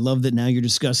 I love that now you're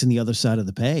discussing the other side of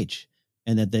the page,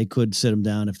 and that they could sit him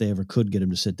down if they ever could get him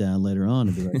to sit down later on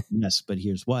and be like, yes, but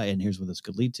here's why, and here's what this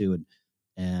could lead to.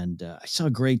 And I saw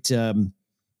a great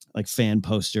like fan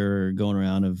poster going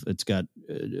around of, it's got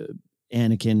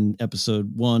Anakin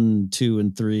episode 1, 2,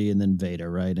 and 3, and then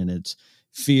Vader, right? And it's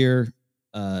fear,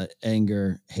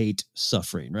 anger, hate,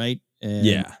 suffering, right? And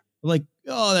yeah. Like,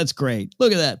 oh, that's great.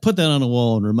 Look at that. Put that on a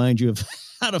wall and remind you of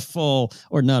how to fall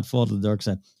or not fall to the dark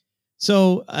side.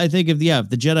 So I think if the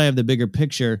Jedi have the bigger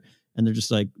picture and they're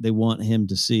just like, they want him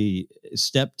to see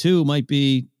step 2 might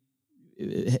be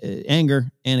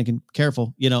anger, Anakin,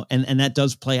 careful, and that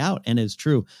does play out and is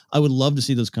true. I would love to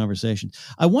see those conversations.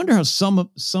 I wonder how some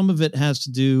of it has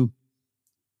to do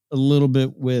a little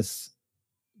bit with,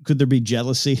 could there be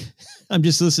jealousy? I'm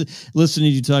just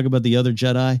listening to you talk about the other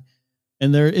Jedi,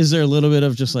 and is there a little bit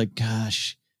of just like,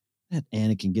 gosh, that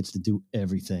Anakin gets to do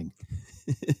everything.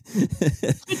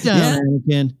 Sit down,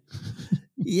 Anakin.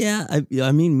 Yeah,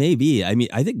 I mean, maybe. I mean,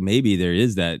 I think maybe there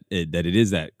is that it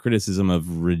is that criticism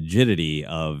of rigidity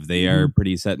of they are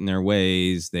pretty set in their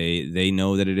ways. They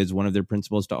know that it is one of their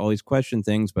principles to always question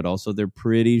things, but also they're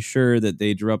pretty sure that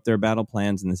they drew up their battle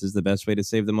plans and this is the best way to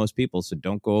save the most people. So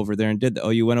don't go over there and did that. Oh,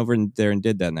 you went over there and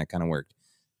did that, and that kind of worked.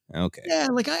 Okay. Yeah,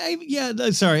 like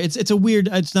sorry, it's a weird.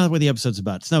 It's not what the episode's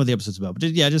about. It's not what the episode's about. But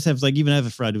I just have like, even I have a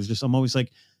friend who's just, I'm always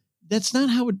like, that's not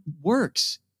how it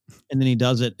works. And then he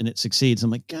does it and it succeeds.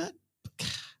 I'm like, God.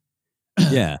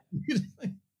 Yeah.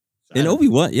 And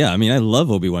Obi-Wan, yeah, I mean, I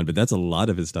love Obi-Wan, but that's a lot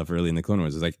of his stuff early in the Clone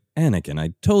Wars. It's like, Anakin,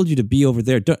 I told you to be over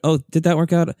there. Did that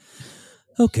work out?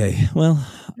 Okay, well,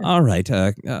 all right.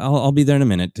 I'll be there in a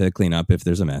minute to clean up if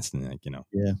there's a mess. And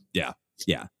Yeah.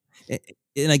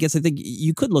 And I guess I think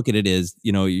you could look at it as,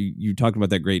 you talked about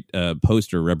that great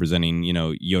poster representing,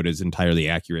 Yoda's entirely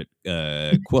accurate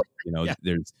quote.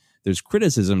 There's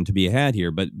criticism to be had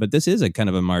here, but this is a kind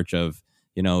of a march of,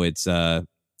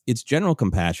 it's general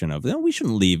compassion of, we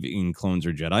shouldn't leave in clones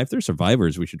or Jedi. If they're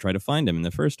survivors, we should try to find them in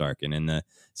the first arc. And in the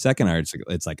second arc,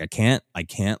 it's like, I can't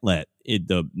let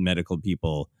the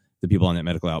people on that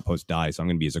medical outpost die. So I'm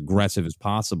going to be as aggressive as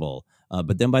possible.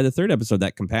 But then by the third episode,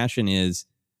 that compassion is,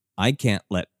 I can't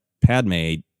let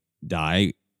Padme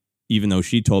die, even though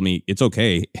she told me it's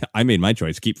okay. I made my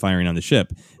choice. Keep firing on the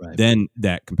ship. Right. Then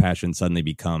that compassion suddenly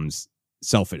becomes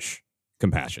selfish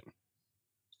compassion.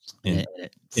 And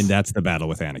that's the battle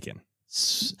with Anakin.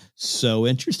 So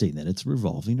interesting that it's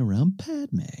revolving around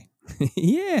Padme.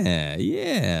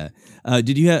 Yeah.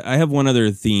 I have one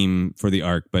other theme for the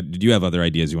arc, but did you have other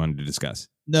ideas you wanted to discuss?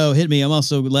 No, hit me. I'm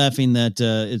also laughing that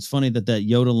it's funny that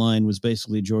Yoda line was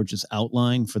basically George's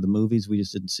outline for the movies. We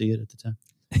just didn't see it at the time.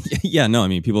 Yeah, no, I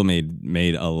mean, people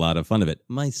made a lot of fun of it,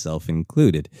 myself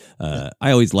included. I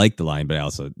always liked the line, but I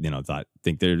also,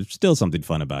 think there's still something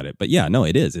fun about it. But yeah, no,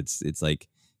 it is. It's like,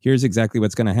 here's exactly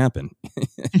what's going to happen.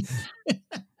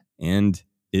 And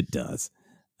it does.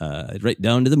 Right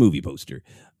down to the movie poster.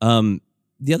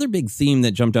 The other big theme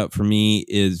that jumped out for me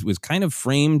was kind of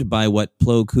framed by what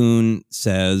Plo Koon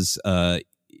says.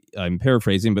 I'm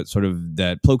paraphrasing, but sort of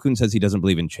that Plo Koon says he doesn't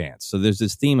believe in chance. So there's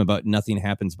this theme about nothing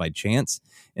happens by chance.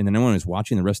 And then everyone is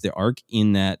watching the rest of the arc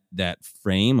in that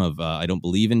frame of I don't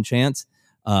believe in chance.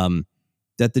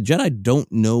 That the Jedi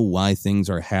don't know why things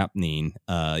are happening.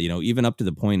 Even up to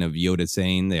the point of Yoda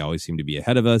saying they always seem to be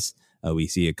ahead of us. We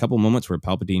see a couple moments where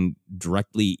Palpatine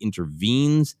directly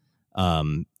intervenes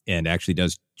and actually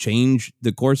does change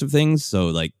the course of things. So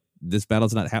like, this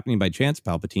battle's not happening by chance.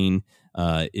 Palpatine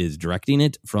is directing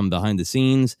it from behind the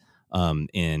scenes.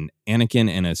 And Anakin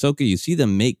and Ahsoka, you see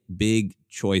them make big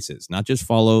choices, not just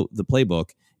follow the playbook,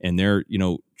 and their,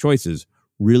 choices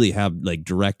really have like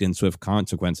direct and swift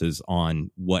consequences on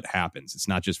what happens. It's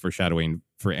not just foreshadowing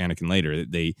for Anakin later.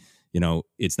 They,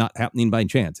 it's not happening by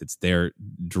chance. It's their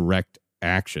direct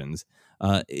actions.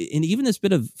 And even this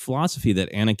bit of philosophy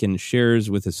that Anakin shares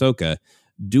with Ahsoka,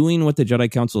 doing what the Jedi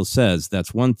Council says,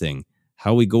 that's one thing.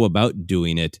 How we go about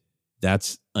doing it,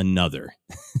 that's another.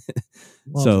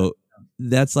 So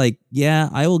that's like, yeah,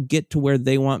 I will get to where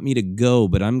they want me to go,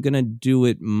 but I'm going to do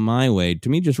it my way. To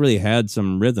me, just really had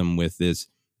some rhythm with this.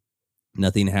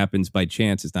 Nothing happens by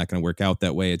chance. It's not going to work out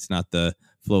that way. It's not the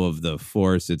flow of the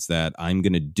Force. It's that I'm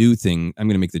going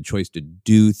to make the choice to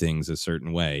do things a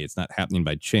certain way. It's not happening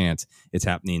by chance. It's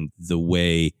happening the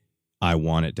way I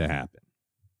want it to happen.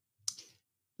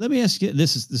 Let me ask you,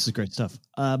 this is great stuff.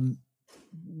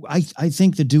 I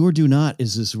think the do or do not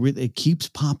is this really, it keeps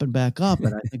popping back up.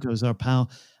 And I think it was our pal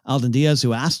Alden Diaz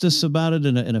who asked us about it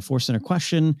in a Force Center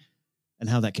question and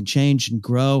how that can change and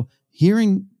grow.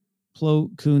 Hearing Plo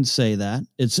Koon say that,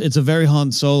 it's a very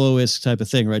Han Solo-esque type of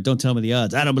thing, right? Don't tell me the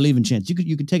odds. I don't believe in chance.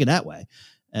 You could take it that way.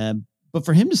 But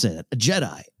for him to say that, a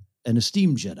Jedi, an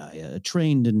esteemed Jedi, a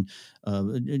trained and a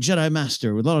Jedi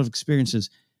master with a lot of experiences,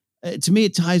 to me,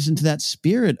 it ties into that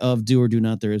spirit of do or do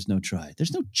not. There is no try.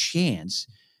 There's no chance.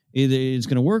 Either it's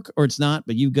going to work or it's not,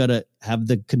 but you've got to have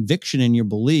the conviction in your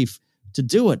belief to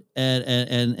do it.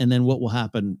 And then what will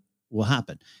happen will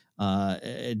happen.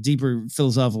 Deeper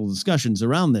philosophical discussions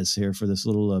around this here for this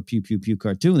little pew, pew, pew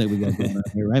cartoon that we got going on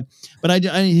here, right? But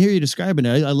I hear you describing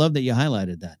it. I love that you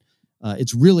highlighted that.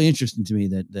 It's really interesting to me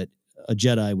that a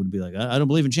Jedi would be like, I don't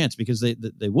believe in chance, because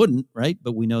they wouldn't, right?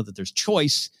 But we know that there's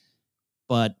choice,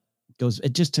 but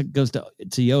it just goes to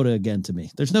Yoda again to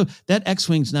me. There's that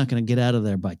X-Wing's not going to get out of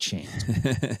there by chance.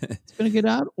 It's going to get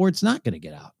out or it's not going to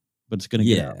get out, but it's going to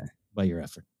get out by your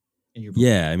effort.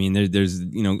 I mean, there's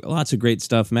lots of great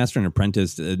stuff. Master and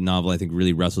Apprentice novel, I think,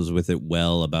 really wrestles with it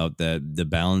well about the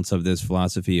balance of this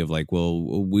philosophy of like, well,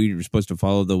 we're supposed to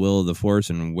follow the will of the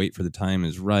Force and wait for the time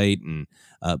is right, and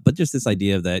but just this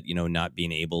idea of that, not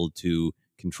being able to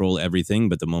control everything,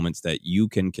 but the moments that you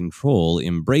can control,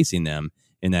 embracing them,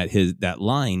 and that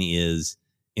line is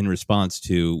in response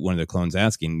to one of the clones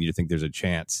asking, "You think there's a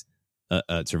chance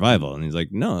at survival?" And he's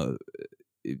like, "No,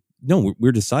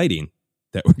 we're deciding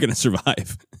that we're going to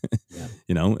survive,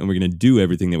 and we're going to do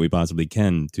everything that we possibly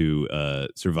can to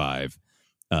survive."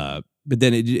 But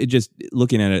then it just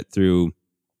looking at it through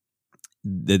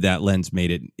that lens made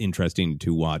it interesting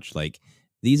to watch, like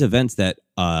these events that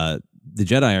the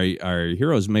Jedi are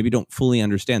heroes maybe don't fully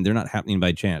understand. They're not happening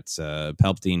by chance.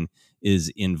 Palpatine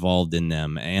is involved in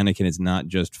them. Anakin is not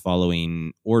just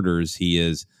following orders. He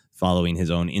is following his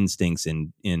own instincts.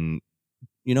 And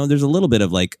there's a little bit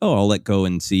of like, oh, I'll let go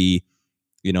and see,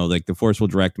 like the Force will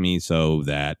direct me so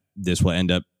that this will end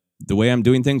up, the way I'm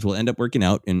doing things will end up working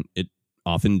out. And it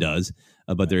often does.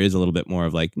 But there is a little bit more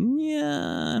of like,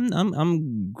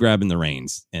 I'm grabbing the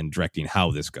reins and directing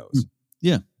how this goes.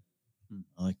 Yeah.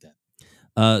 I like that.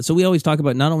 So we always talk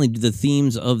about not only the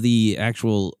themes of the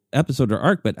actual episode or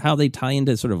arc, but how they tie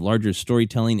into sort of larger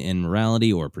storytelling and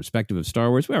morality or perspective of Star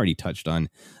Wars. We already touched on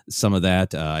some of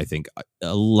that. I think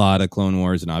a lot of Clone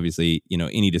Wars, and obviously,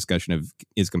 any discussion of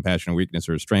is compassion a weakness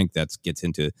or a strength, that gets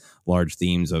into large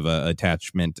themes of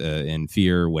attachment and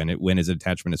fear. When is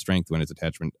attachment a strength? When is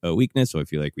attachment a weakness? So I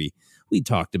feel like we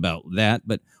talked about that.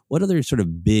 But what other sort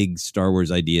of big Star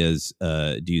Wars ideas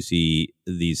do you see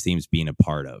these themes being a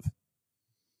part of?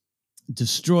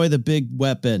 Destroy the big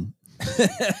weapon.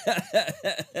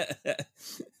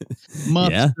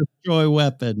 Must destroy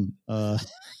weapon.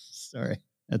 Sorry,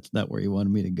 that's not where you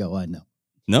wanted me to go. I know.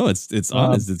 No, it's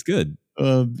honest. It's good.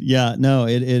 Yeah, no,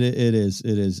 it is.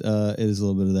 It is a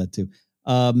little bit of that too.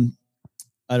 I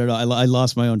don't know. I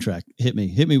lost my own track. Hit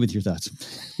me with your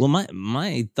thoughts. Well,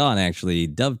 my thought actually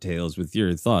dovetails with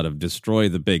your thought of destroy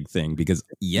the big thing, because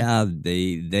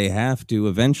they have to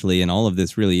eventually, and all of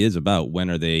this really is about when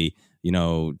are they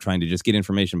trying to just get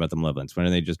information about the Malevolence? When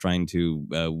are they just trying to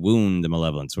wound the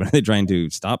Malevolence? When are they trying to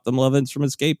stop the Malevolence from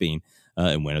escaping?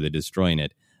 And when are they destroying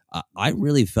it? I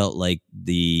really felt like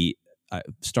the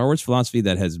Star Wars philosophy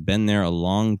that has been there a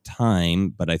long time,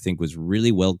 but I think was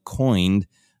really well coined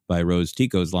by Rose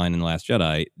Tico's line in The Last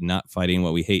Jedi, not fighting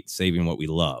what we hate, saving what we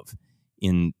love.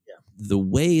 In the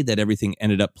way that everything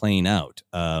ended up playing out.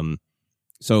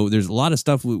 So there's a lot of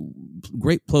stuff,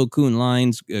 great Plo Koon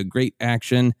lines, great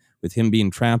action, with him being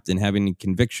trapped and having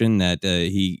conviction that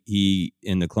he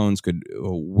and the clones could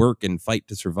work and fight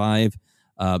to survive.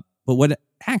 But what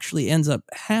actually ends up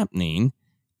happening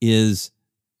is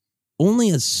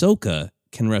only Ahsoka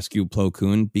can rescue Plo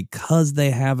Koon because they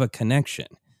have a connection.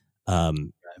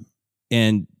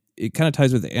 And it kind of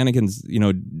ties with Anakin's,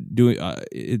 doing.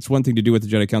 It's one thing to do what the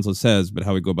Jedi Council says, but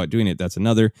how we go about doing it, that's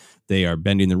another. They are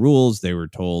bending the rules. They were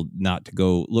told not to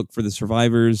go look for the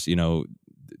survivors, to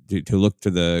look to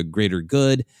the greater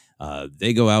good.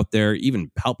 They go out there.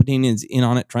 Even Palpatine is in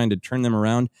on it, trying to turn them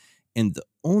around. And the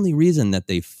only reason that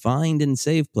they find and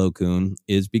save Plo Koon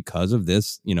is because of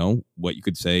this, what you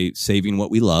could say, saving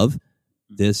what we love,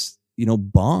 this,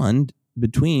 bond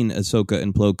between Ahsoka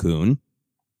and Plo Koon.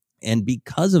 And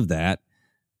because of that,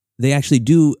 they actually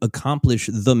do accomplish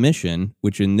the mission,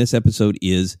 which in this episode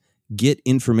is get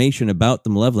information about the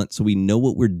Malevolent so we know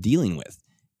what we're dealing with.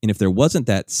 And if there wasn't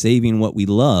that saving what we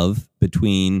love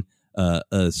between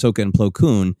Ahsoka and Plo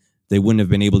Koon, they wouldn't have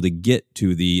been able to get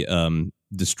to the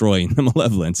destroying the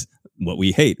Malevolence, what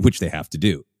we hate, which they have to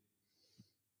do.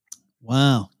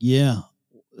 Wow. Yeah.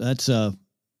 That's I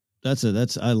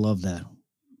love that.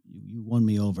 You won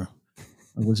me over.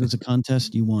 Was this a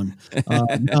contest? You won.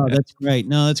 No, that's great.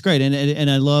 No, that's great. And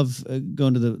I love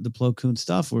going to the Plo Koon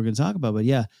stuff we're going to talk about, but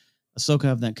yeah, Ahsoka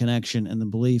have that connection and the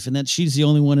belief, and that she's the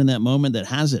only one in that moment that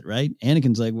has it, right?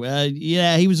 Anakin's like, well,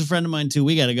 yeah, he was a friend of mine too.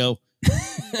 We got to go.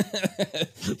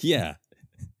 Yeah.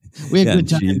 We had a good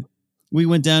time. We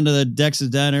went down to the Dex's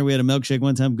Diner. We had a milkshake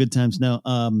one time. Good times. No,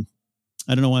 I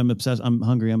don't know why I'm obsessed. I'm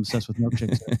hungry. I'm obsessed with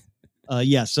milkshakes.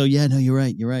 Yeah. So yeah, no, you're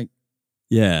right. You're right.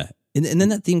 Yeah. And then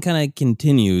that theme kind of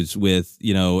continues with,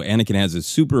 Anakin has a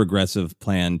super aggressive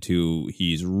plan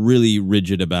he's really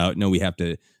rigid about, no, we have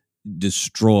to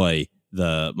destroy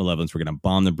the Malevolence. We're going to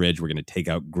bomb the bridge. We're going to take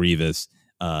out Grievous.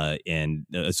 And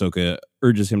Ahsoka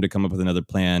urges him to come up with another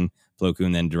plan. Plo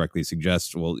Koon then directly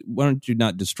suggests, well, why don't you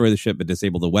not destroy the ship, but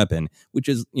disable the weapon, which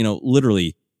is,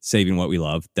 literally saving what we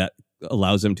love. That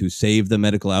allows them to save the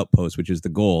medical outpost, which is the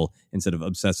goal, instead of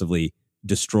obsessively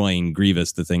destroying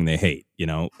Grievous, the thing they hate,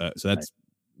 so that's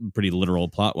pretty literal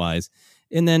plot wise.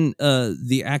 And then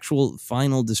the actual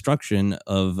final destruction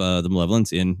of the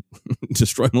Malevolence in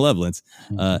Destroy Malevolence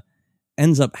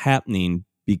ends up happening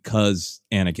because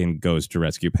Anakin goes to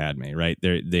rescue Padme, right?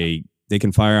 They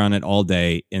can fire on it all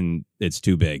day, and it's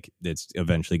too big. It's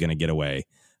eventually going to get away,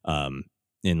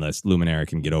 unless Luminara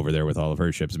can get over there with all of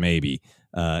her ships, maybe.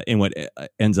 And what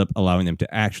ends up allowing them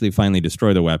to actually finally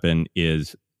destroy the weapon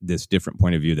is this different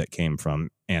point of view that came from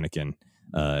Anakin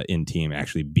in team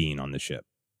actually being on the ship.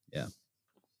 Yeah.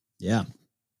 Yeah.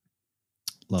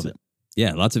 Love it.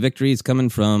 Yeah. Lots of victories coming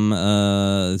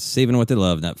from saving what they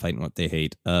love, not fighting what they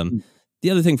hate. The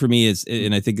other thing for me is,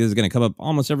 and I think this is going to come up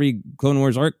almost every Clone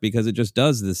Wars arc, because it just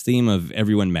does this theme of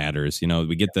everyone matters.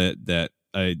 We get that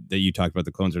you talked about,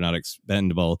 the clones are not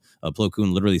expendable. Plo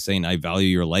Koon literally saying, I value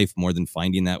your life more than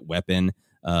finding that weapon.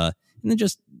 And then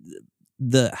just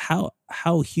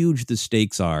how huge the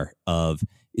stakes are of,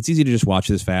 it's easy to just watch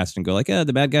this fast and go like,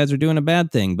 the bad guys are doing a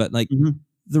bad thing. But like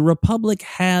the Republic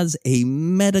has a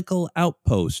medical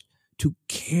outpost to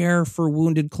care for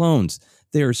wounded clones.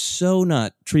 They're so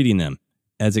not treating them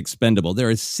as expendable. There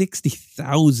are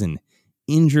 60,000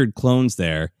 injured clones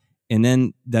there. And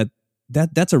then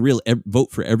that's a real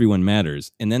vote for everyone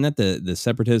matters. And then that the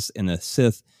Separatists and the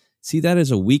Sith see that as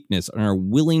a weakness and are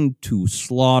willing to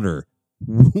slaughter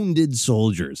wounded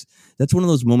soldiers. That's one of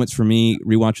those moments for me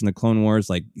rewatching the Clone Wars.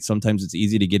 Like sometimes it's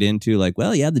easy to get into like,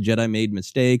 well, yeah, the Jedi made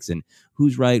mistakes and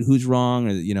who's right, who's wrong.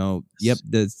 Or, yep,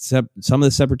 some of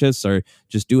the Separatists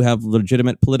do have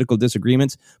legitimate political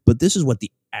disagreements, but this is what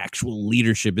the actual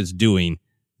leadership is doing.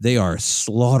 They are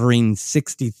slaughtering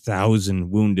 60,000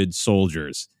 wounded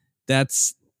soldiers.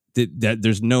 There's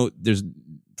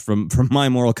from my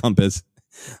moral compass,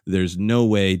 there's no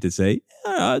way to say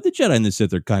the Jedi and the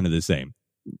Sith are kind of the same.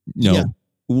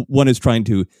 One is trying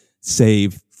to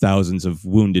save thousands of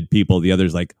wounded people. The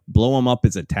other's like, blow them up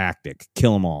as a tactic,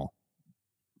 kill them all,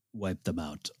 wipe them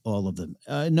out, all of them.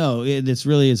 No, this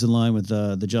really is in line with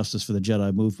the Justice for the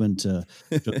Jedi movement.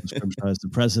 Justice Grimshaw is the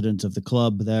president of the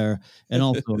club there, and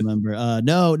also a member.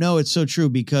 No, it's so true,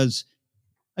 because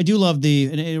I do love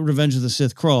the Revenge of the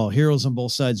Sith crawl. Heroes on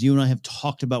both sides. You and I have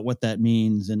talked about what that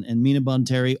means, and Mina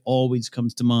Bonteri always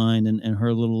comes to mind, and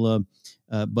her little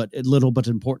but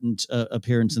important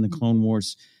appearance in the Clone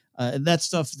Wars. That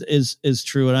stuff is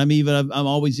true, and I'm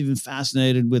always even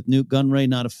fascinated with Newt Gunray.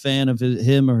 Not a fan of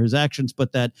him or his actions,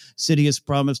 but that Sidious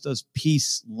promised us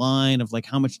peace line of like,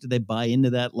 how much did they buy into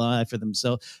that lie for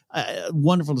themselves?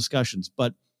 Wonderful discussions,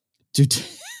 but to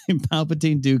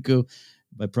Palpatine Dooku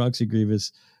by proxy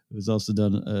Grievous, who's also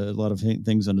done a lot of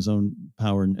things on his own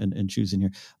power and choosing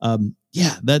here.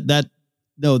 That's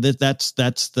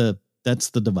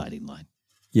the dividing line.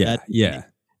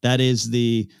 That is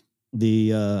the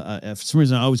for some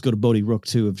reason I always go to Bodhi Rook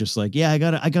too, of just like, I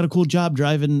got a cool job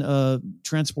driving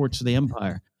transports for the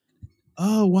Empire.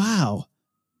 Oh wow,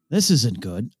 this isn't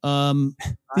good.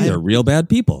 These are real bad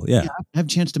people. Yeah. I have a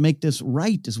chance to make this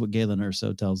right, is what Galen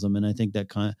Erso tells them. And I think that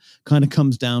kind of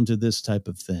comes down to this type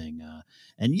of thing.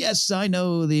 And yes, I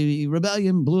know the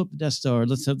rebellion blew up the Death Star.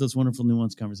 Let's have those wonderful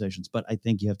nuanced conversations. But I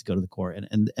think you have to go to the core.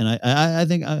 And I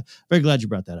think I'm very glad you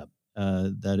brought that up.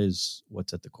 That is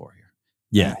what's at the core here.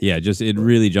 Yeah. Just it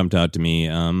really jumped out to me,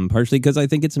 partially because I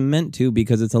think it's meant to,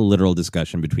 because it's a literal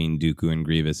discussion between Dooku and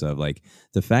Grievous of like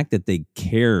the fact that they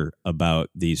care about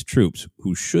these troops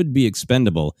who should be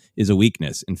expendable is a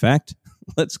weakness. In fact,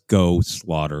 let's go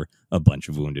slaughter a bunch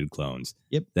of wounded clones.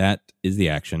 Yep. That is the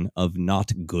action of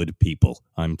not good people.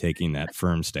 I'm taking that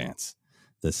firm stance.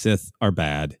 The Sith are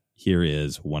bad. Here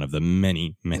is one of the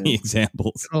many, many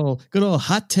examples. Good old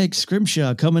hot take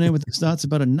Scrimshaw coming in with his thoughts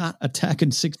about not attacking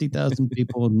 60,000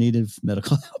 people in need of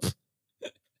medical help.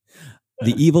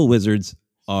 The evil wizards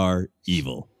are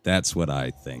evil. That's what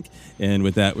I think. And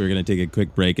with that, we're going to take a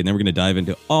quick break, and then we're going to dive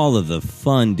into all of the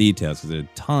fun details, because there's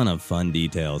a ton of fun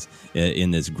details in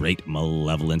this great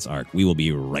Malevolence arc. We will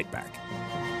be right back.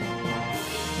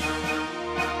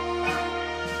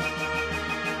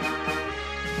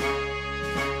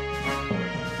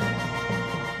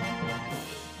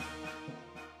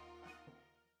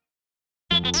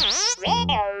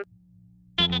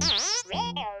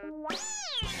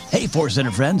 Hey, Force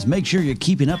Center friends, make sure you're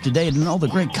keeping up to date on all the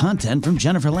great content from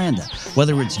Jennifer Landa.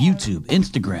 Whether it's YouTube,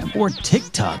 Instagram, or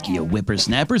TikTok, you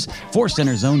whippersnappers, Force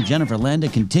Center's own Jennifer Landa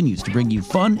continues to bring you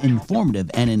fun,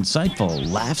 informative, and insightful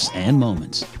laughs and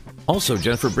moments. Also,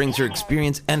 Jennifer brings her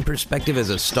experience and perspective as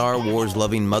a Star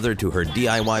Wars-loving mother to her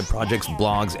DIY projects,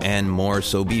 blogs, and more.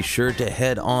 So be sure to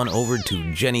head on over to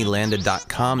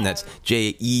JennyLanda.com. That's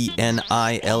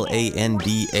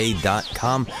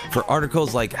JENILANDA.com for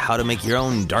articles like how to make your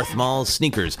own Darth Maul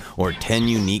sneakers or 10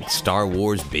 unique Star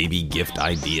Wars baby gift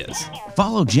ideas.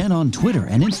 Follow Jen on Twitter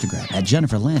and Instagram at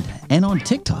Jennifer Landa and on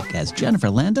TikTok as Jennifer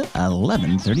Landa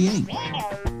 1138.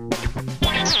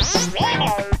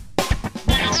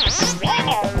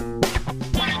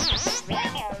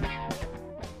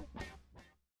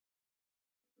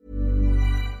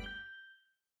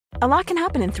 A lot can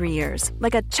happen in 3 years,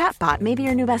 like a chatbot may be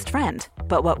your new best friend.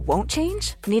 But what won't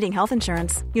change? Needing health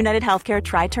insurance. United Healthcare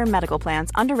Tri-Term Medical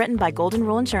Plans, underwritten by Golden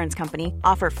Rule Insurance Company,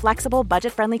 offer flexible,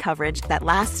 budget-friendly coverage that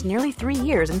lasts nearly 3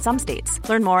 years in some states.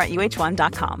 Learn more at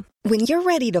uh1.com. When you're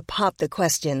ready to pop the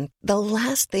question, the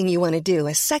last thing you want to do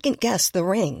is second-guess the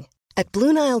ring. At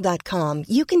BlueNile.com,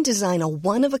 you can design a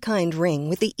one-of-a-kind ring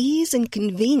with the ease and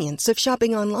convenience of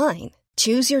shopping online.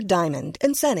 Choose your diamond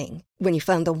and setting. When you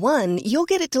find the one, you'll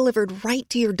get it delivered right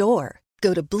to your door.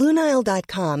 Go to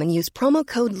BlueNile.com and use promo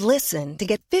code LISTEN to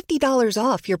get $50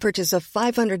 off your purchase of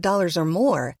 $500 or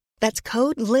more. That's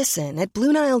code LISTEN at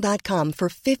BlueNile.com for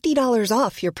 $50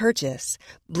 off your purchase.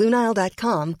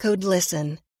 BlueNile.com, code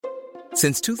LISTEN.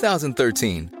 Since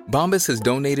 2013, Bombas has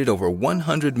donated over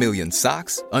 100 million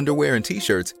socks, underwear, and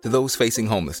T-shirts to those facing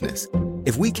homelessness.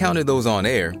 If we counted those on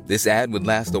air, this ad would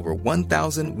last over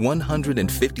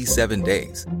 1,157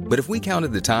 days. But if we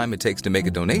counted the time it takes to make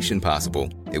a donation possible,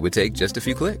 it would take just a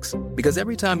few clicks. Because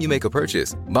every time you make a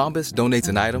purchase, Bombas donates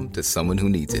an item to someone who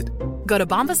needs it. Go to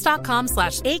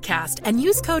bombas.com/ACAST and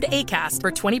use code ACAST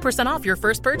for 20% off your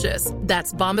first purchase.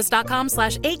 That's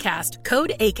bombas.com/ACAST,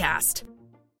 code ACAST.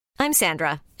 I'm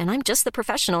Sandra, and I'm just the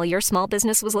professional your small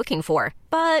business was looking for.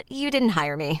 But you didn't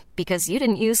hire me because you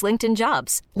didn't use LinkedIn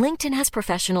Jobs. LinkedIn has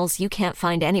professionals you can't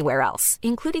find anywhere else,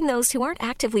 including those who aren't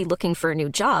actively looking for a new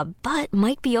job, but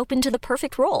might be open to the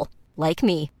perfect role, like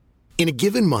me. In a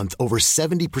given month, over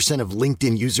 70% of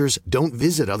LinkedIn users don't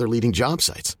visit other leading job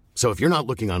sites. So if you're not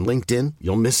looking on LinkedIn,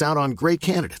 you'll miss out on great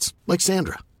candidates like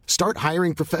Sandra. Start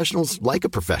hiring professionals like a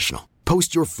professional.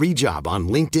 Post your free job on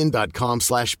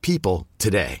linkedin.com/people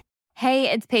today.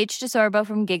 Hey, it's Paige DeSorbo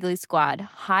from Giggly Squad.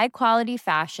 High quality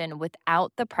fashion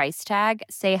without the price tag.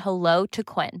 Say hello to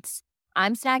Quince.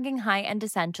 I'm snagging high-end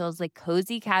essentials like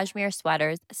cozy cashmere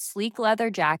sweaters, sleek leather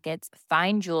jackets,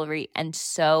 fine jewelry, and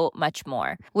so much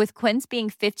more. With Quince being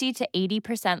 50 to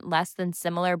 80% less than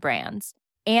similar brands.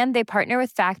 And they partner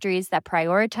with factories that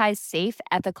prioritize safe,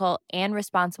 ethical, and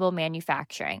responsible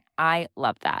manufacturing. I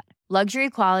love that. Luxury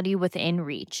quality within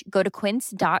reach. Go to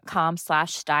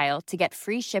quince.com/style to get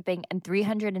free shipping and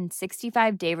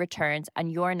 365-day returns on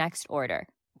your next order.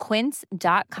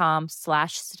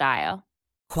 Quince.com/style.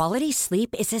 Quality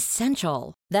sleep is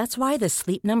essential. That's why the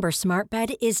Sleep Number Smart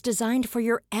Bed is designed for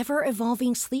your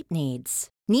ever-evolving sleep needs.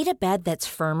 Need a bed that's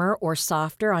firmer or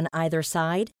softer on either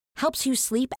side? Helps you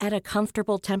sleep at a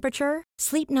comfortable temperature?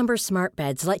 Sleep Number Smart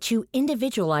Beds let you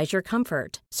individualize your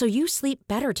comfort so you sleep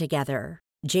better together.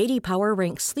 JD Power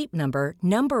ranks Sleep Number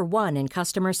number 1 in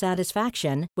customer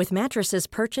satisfaction with mattresses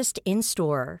purchased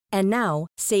in-store. And now,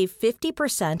 save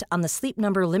 50% on the Sleep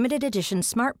Number Limited Edition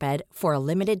Smart Bed for a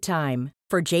limited time.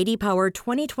 For JD Power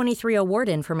 2023 award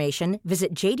information,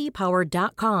 visit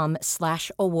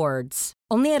jdpower.com/awards.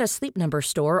 Only at a Sleep Number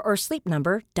store or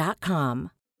sleepnumber.com.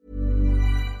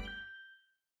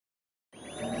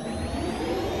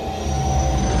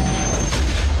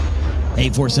 Hey,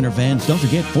 Force Center fans, don't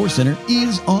forget Force Center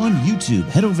is on YouTube.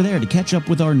 Head over there to catch up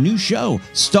with our new show,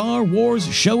 Star Wars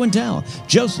Show and Tell.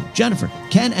 Joseph, Jennifer,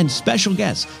 Ken, and special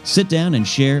guests sit down and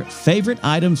share favorite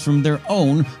items from their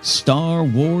own Star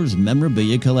Wars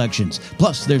memorabilia collections.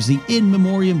 Plus, there's the In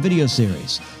Memoriam video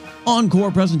series, encore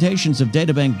presentations of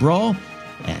Databank Brawl,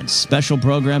 and special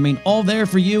programming all there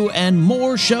for you, and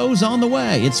more shows on the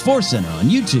way. It's Force Center on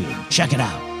YouTube. Check it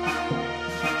out.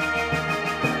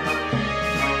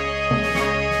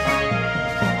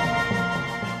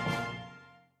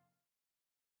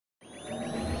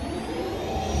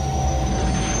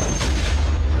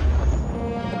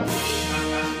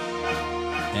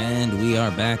 We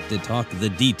are back to talk the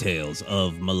details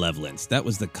of Malevolence. That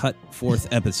was the cut 4th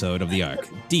episode of the arc.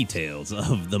 Details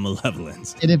of the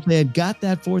Malevolence. And if they had got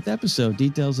that 4th episode,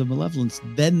 Details of Malevolence,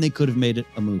 then they could have made it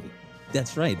a movie.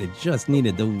 That's right. They just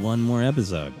needed the one more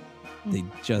episode. They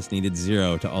just needed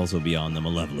Zero to also be on the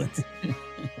Malevolence.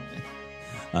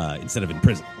 Instead of in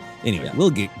prison. Anyway,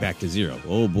 We'll get back to Zero.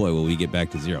 Oh boy, will we get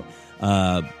back to Zero.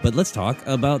 But let's talk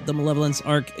about the Malevolence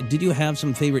arc. Did you have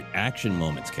some favorite action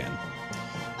moments, Ken?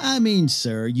 I mean,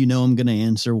 sir, you know I'm going to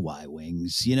answer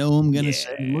Y-Wings. You know I'm going to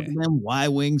say, look at them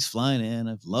Y-Wings flying in.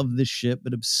 I've loved this ship,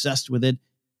 been obsessed with it.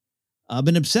 I've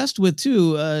been obsessed with,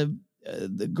 too,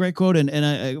 the great quote, and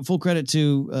I full credit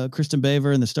to Kristen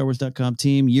Baver and the StarWars.com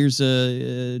team.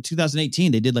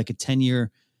 2018, they did like a 10-year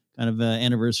kind of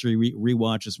anniversary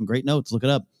rewatch of some great notes. Look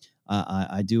it up.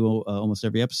 I do almost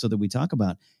every episode that we talk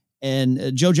about.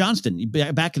 And Joe Johnston,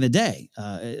 back in the day,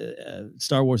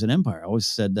 Star Wars and Empire, always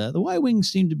said the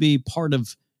Y-Wings seem to be part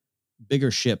of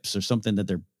bigger ships or something, that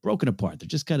they're broken apart. They're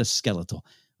just kind of skeletal.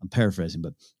 I'm paraphrasing,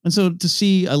 and so to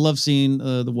see, I love seeing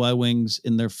the Y-Wings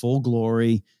in their full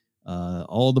glory,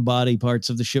 all the body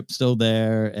parts of the ship still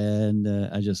there, and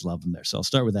I just love them there. So I'll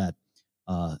start with that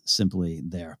simply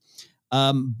there.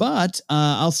 But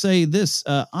I'll say this,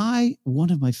 one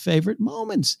of my favorite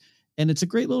moments, and it's a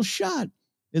great little shot,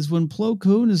 is when Plo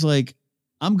Koon is like,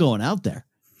 I'm going out there.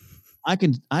 I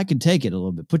can take it a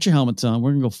little bit. Put your helmets on.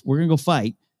 We're gonna go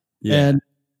fight. Yeah. And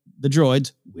the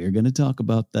droids, we're gonna talk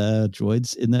about the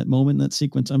droids in that moment, in that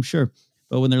sequence, I'm sure.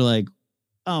 But when they're like,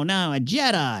 oh, now a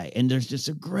Jedi, and there's just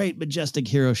a great majestic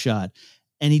hero shot,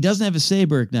 and he doesn't have a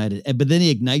saber ignited, but then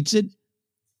he ignites it.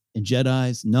 And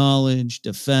Jedi's knowledge,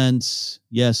 defense,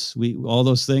 yes, all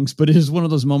those things. But it is one of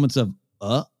those moments of,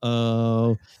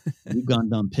 uh-oh, you've gone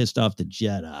done pissed off the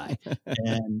Jedi.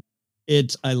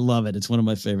 And I love it. It's one of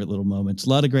my favorite little moments. A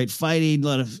lot of great fighting, a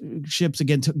lot of ships.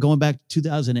 Again, going back to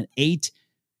 2008,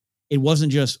 it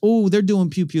wasn't just, oh, they're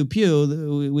doing pew, pew,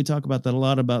 pew. We talk about that a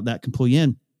lot, about that can pull you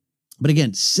in. But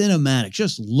again, cinematic,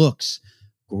 just looks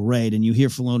great. And you hear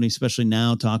Filoni, especially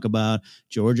now, talk about,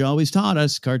 George always taught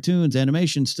us, cartoons,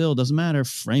 animation, still doesn't matter.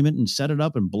 Frame it and set it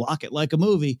up and block it like a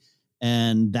movie.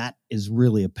 And that is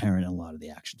really apparent in a lot of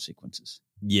the action sequences.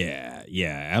 Yeah,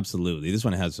 absolutely. This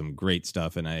one has some great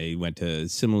stuff, and I went to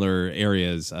similar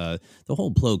areas. The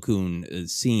whole Plo Koon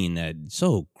scene, that's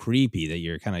so creepy that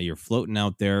you're floating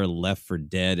out there, left for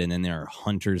dead, and then there are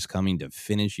hunters coming to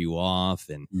finish you off,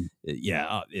 and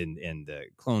and the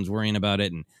clones worrying about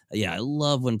it, and I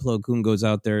love when Plo Koon goes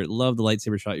out there. Love the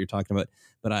lightsaber shot you're talking about,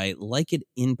 but I like it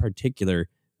in particular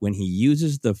when he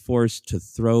uses the Force to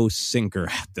throw Sinker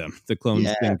at them, the clone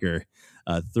Sinker.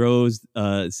 Throws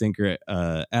Sinker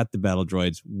at the battle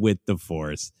droids with the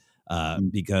Force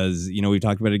because, we've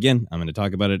talked about it again. I'm going to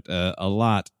talk about it a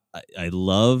lot. I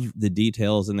love the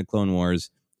details in the Clone Wars.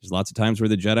 There's lots of times where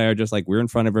the Jedi are just like, we're in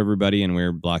front of everybody and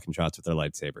we're blocking shots with their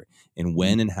lightsaber. And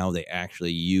when and how they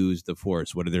actually use the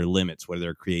Force, what are their limits? What are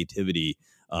their creativity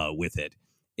with it?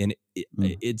 And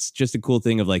it's just a cool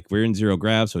thing of like, we're in zero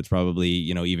grav, so it's probably,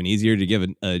 even easier to give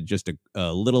just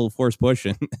a little Force push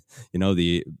and,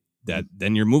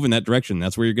 then you're moving that direction.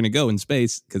 That's where you're going to go in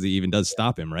space, because he even does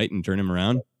stop him, right? And turn him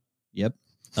around. Yep.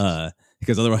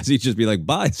 Because otherwise he'd just be like,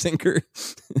 bye, Sinker.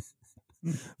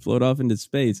 Float off into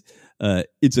space.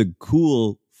 It's a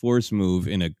cool Force move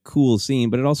in a cool scene,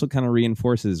 but it also kind of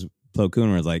reinforces Plo Koon,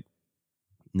 where it's like,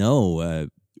 no,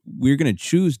 we're going to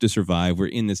choose to survive. We're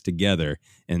in this together.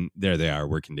 And there they are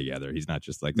working together. He's not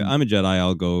just like, I'm a Jedi,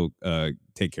 I'll go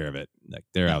take care of it. Like,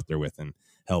 they're out there with him,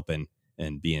 helping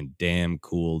and being damn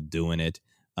cool doing it.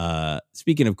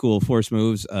 Speaking of cool Force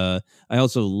moves, I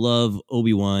also love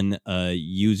Obi-Wan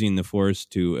using the Force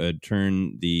to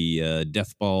turn the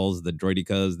death balls, the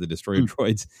droidicas, the destroyer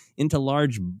droids, into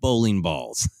large bowling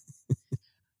balls.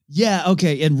 Yeah,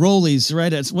 okay, and rollies,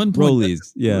 right? At one point,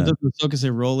 rollies, yeah. Ahsoka say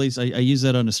rollies. I used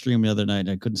that on a stream the other night, and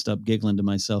I couldn't stop giggling to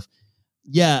myself.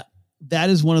 Yeah, that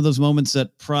is one of those moments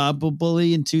that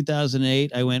probably in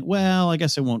 2008, I went, well, I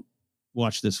guess I won't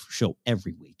watch this show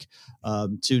every week.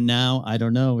 To now, I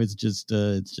don't know. It's just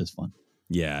fun.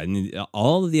 Yeah, and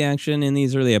all of the action in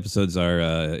these early episodes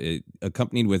are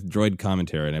accompanied with droid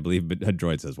commentary, and I believe a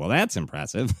droid says, well, that's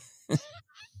impressive.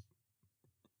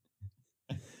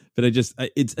 But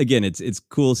it's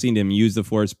cool seeing him use the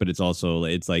Force, but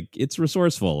it's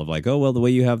resourceful of like, oh, well, the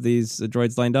way you have these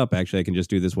droids lined up, actually, I can just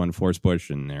do this one Force push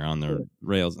and they're on the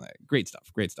rails. Great stuff.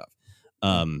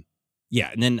 Yeah,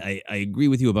 and then I agree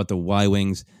with you about the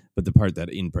Y-Wings, but the part that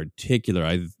in particular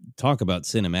I talk about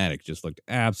cinematic just looked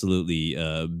absolutely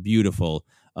beautiful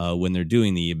when they're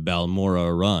doing the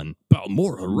Balmorra run.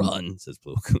 Balmorra run, says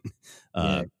Plo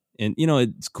Koon. And,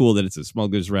 it's cool that it's a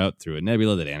smuggler's route through a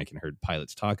nebula that Anakin heard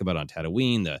pilots talk about on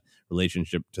Tatooine, the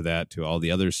relationship to that, to all the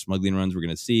other smuggling runs we're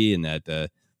going to see, and that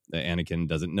Anakin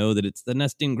doesn't know that it's the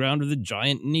nesting ground of the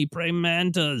giant Nipre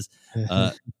mantas.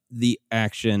 The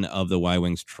action of the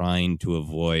Y-Wings trying to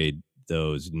avoid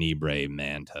those Nipre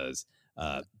mantas.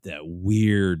 That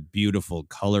weird, beautiful,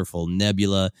 colorful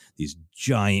nebula, these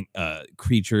giant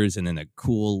creatures, and then the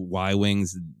cool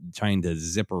Y-Wings trying to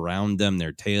zip around them,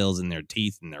 their tails and their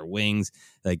teeth and their wings.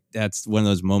 Like, that's one of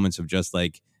those moments of just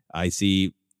like, I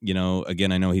see,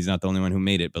 again, I know he's not the only one who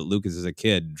made it, but Lucas is a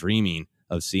kid dreaming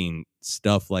of seeing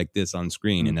stuff like this on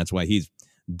screen. And that's why he's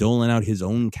doling out his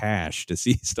own cash to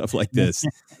see stuff like this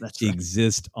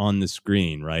exist on the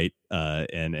screen. Right.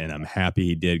 And I'm happy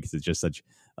he did, because it's just such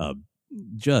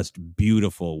just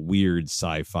beautiful, weird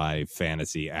sci-fi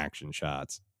fantasy action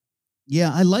shots.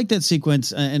 Yeah, I like that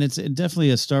sequence, and it's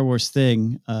definitely a Star Wars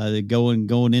thing.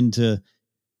 Going into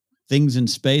things in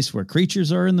space where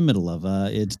creatures are in the middle of.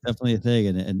 It's definitely a thing,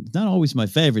 and not always my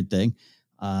favorite thing,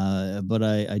 but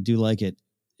I do like it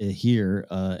here.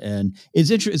 And it's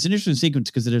an interesting sequence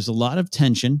because there's a lot of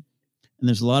tension, and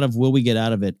there's a lot of will we get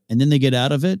out of it, and then they get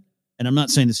out of it. And I'm not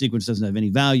saying the sequence doesn't have any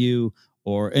value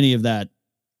or any of that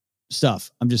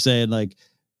stuff. I'm just saying, like,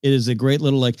 it is a great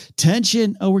little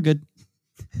tension. Oh, we're good.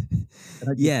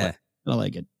 Yeah, I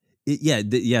like it.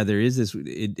 There is this.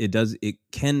 It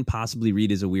can possibly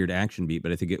read as a weird action beat,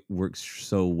 but I think it works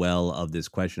so well of this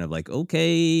question of like,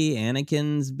 okay,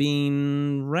 Anakin's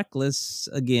being reckless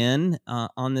again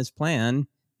on this plan,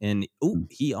 and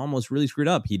he almost really screwed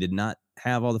up. He did not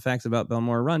have all the facts about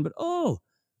Balmorra Run, but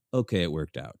okay, it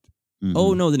worked out. Mm-hmm.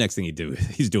 Oh no, the next thing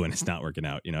he's doing is not working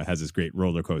out. It has this great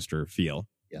roller coaster feel.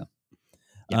 Yeah.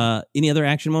 Any other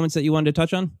action moments that you wanted to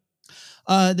touch on?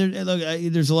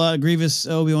 There's a lot of Grievous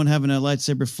Obi-Wan having a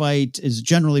lightsaber fight is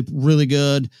generally really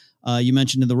good. You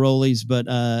mentioned in the rollies, but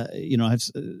I have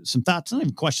some thoughts, not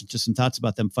even questions, just some thoughts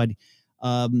about them fighting.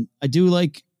 I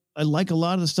like a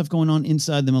lot of the stuff going on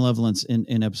inside the Malevolence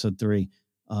in episode 3.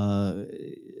 But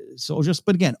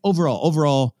again,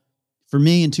 overall, for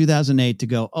me in 2008 to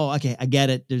go, oh, okay, I get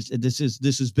it. This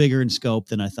is bigger in scope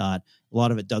than I thought. A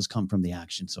lot of it does come from the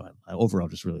action, so I overall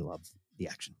just really love the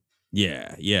action.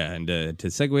 Yeah. And to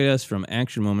segue us from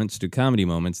action moments to comedy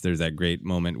moments, there's that great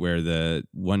moment where the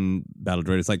one battle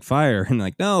droid is like, fire, and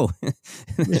like, no.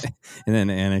 And then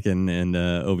Anakin and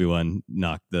Obi-Wan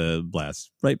knock the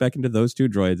blast right back into those two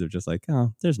droids. They're just like,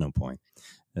 oh, there's no point.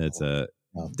 It's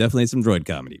definitely some droid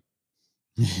comedy.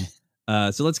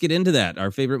 So let's get into that.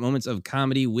 Our favorite moments of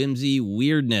comedy, whimsy,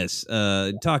 weirdness.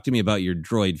 Talk to me about your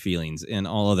droid feelings and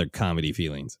all other comedy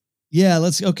feelings. Yeah,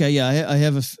 I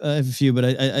have a few, but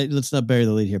I let's not bury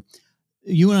the lead here.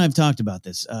 You and I have talked about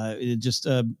this.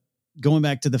 Going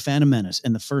back to the Phantom Menace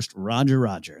and the first Roger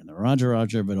and the Roger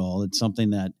of it all. It's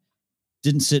something that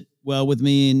didn't sit well with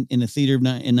me in the theater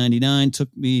in 99.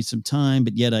 Took me some time,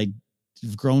 but yet I've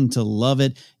grown to love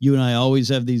it. You and I always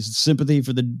have these sympathy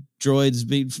for the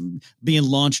droids being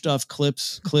launched off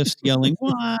cliffs yelling,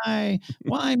 why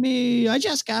me? I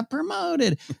just got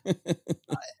promoted.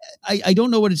 I don't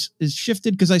know what is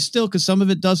shifted because some of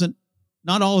it doesn't,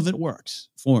 not all of it works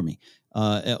for me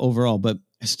overall, but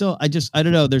still, I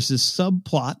don't know. There's this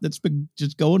subplot that's been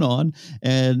just going on,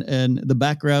 and the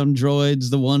background droids,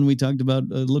 the one we talked about,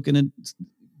 looking at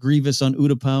Grievous on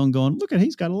Utapau and going, look at,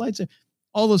 he's got a lightsaber.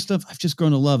 All those stuff, I've just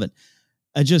grown to love it.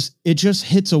 It just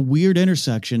hits a weird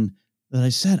intersection that I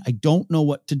said I don't know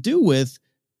what to do with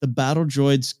the battle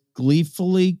droids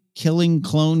gleefully killing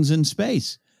clones in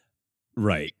space.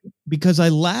 Right. Because I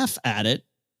laugh at it,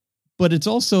 but it's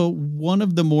also one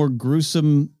of the more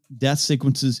gruesome death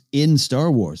sequences in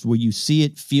Star Wars, where you see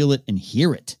it, feel it, and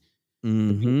hear it.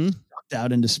 Sucked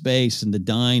out into space and the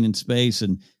dying in space,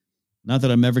 and not that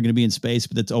I'm ever going to be in space,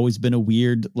 but that's always been a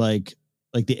weird like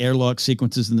the airlock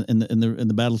sequences in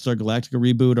the Battlestar Galactica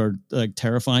reboot are like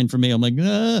terrifying for me. I'm like,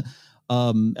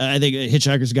 I think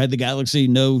Hitchhiker's Guide to the Galaxy,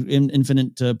 no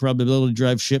infinite probability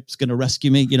drive ship's going to rescue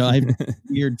me. I have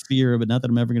weird fear, but not that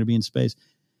I'm ever going to be in space.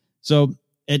 So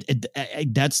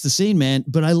that's the scene, man.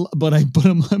 But I'm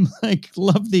like,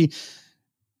 love the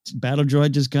battle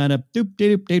droid just kind of doop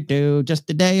doop doop doop. Just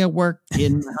a day of work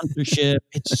in the hunter ship.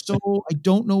 It's so I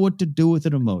don't know what to do with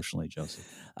it emotionally, Joseph.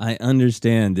 I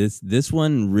understand this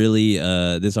one really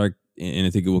this arc, and I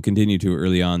think it will continue to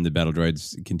early on. The battle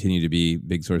droids continue to be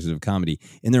big sources of comedy,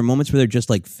 and there are moments where they're just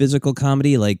like physical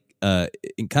comedy, like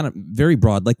kind of very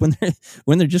broad, like when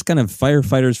they're just kind of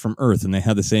firefighters from Earth, and they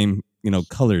have the same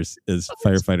colors as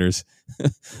firefighters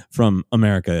from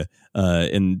America,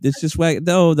 and it's just like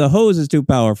the hose is too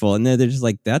powerful, and they're just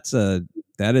like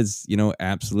that is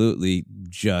absolutely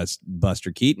just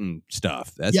Buster Keaton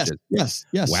stuff. That's yes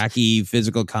wacky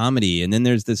physical comedy, and then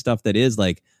there's the stuff that is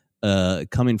like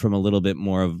coming from a little bit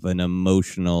more of an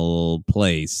emotional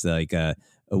place, like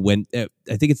when I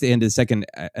think it's the end of the second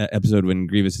episode when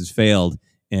Grievous has failed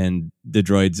and the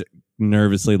droids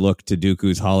nervously look to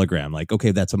Dooku's hologram, like,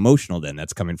 okay, that's emotional, then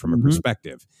that's coming from a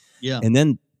perspective. And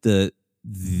then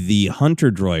the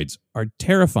hunter droids are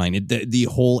terrifying. The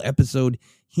whole episode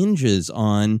hinges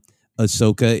on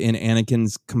Ahsoka and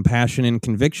Anakin's compassion and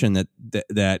conviction that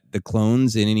the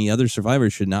clones and any other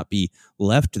survivors should not be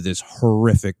left to this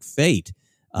horrific fate.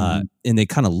 And they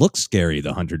kind of look scary,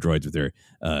 the hunter droids with their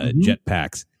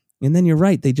jetpacks. And then you're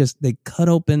right, they cut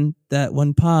open that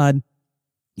one pod.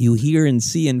 You hear and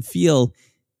see and feel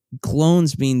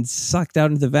clones being sucked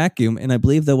out into the vacuum, and I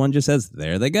believe the one just says,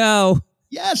 "There they go."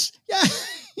 Yes,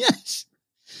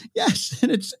 and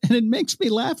it makes me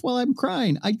laugh while I'm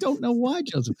crying. I don't know why,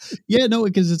 Joseph. Yeah, no,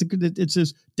 because it's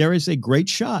this, dare I say, great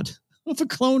shot of a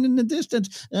clone in the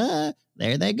distance.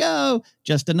 There they go.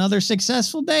 Just another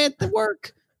successful day at the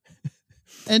work.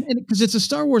 And because it's a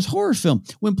Star Wars horror film,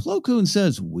 when Plo Koon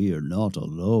says, "We're not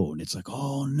alone," it's like,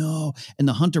 oh no. And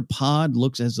the hunter pod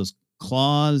has those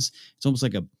claws. It's almost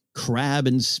like a crab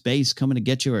in space coming to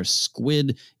get you, or a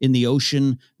squid in the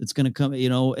ocean that's going to come,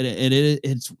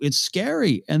 it's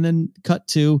scary. And then cut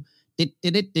to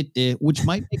which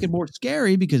might make it more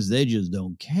scary because they just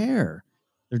don't care.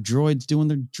 They're droids doing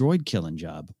their droid killing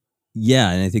job. Yeah,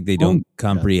 and I think they don't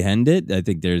comprehend it. I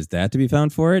think there's that to be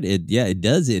found for it. It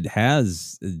does. It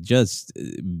has just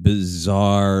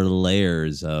bizarre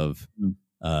layers of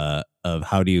how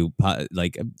do you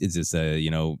like? Is this a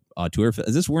auteur?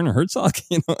 Is this Werner Herzog?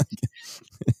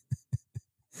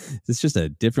 Is this just a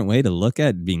different way to look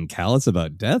at being callous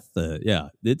about death?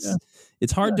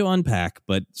 It's hard to unpack,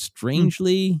 but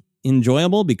strangely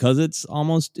enjoyable because it's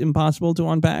almost impossible to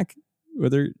unpack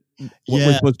what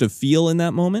we're supposed to feel in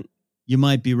that moment. You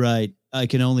might be right. I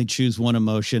can only choose one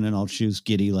emotion, and I'll choose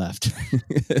giddy laughter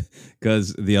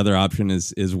because the other option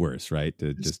is worse, right?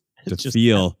 To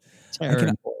feel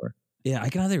terror. I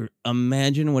can either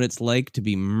imagine what it's like to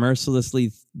be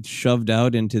mercilessly shoved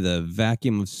out into the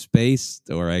vacuum of space,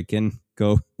 or I can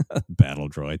go battle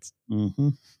droids.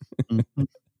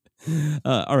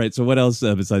 All right. So what else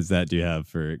besides that do you have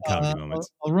for comedy moments?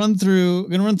 I'm going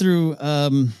to run through.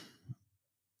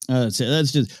 So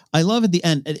that's just, I love at the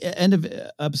end of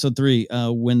episode 3,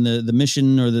 when the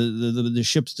mission or the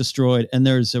ship's destroyed, and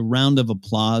there's a round of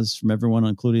applause from everyone,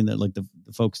 including the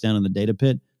folks down in the data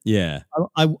pit. Yeah.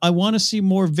 I want to see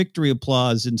more victory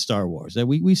applause in Star Wars.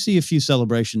 We see a few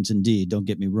celebrations indeed, don't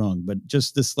get me wrong, but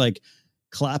just this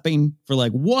clapping for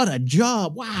what a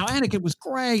job. Wow, Anakin was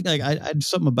great. I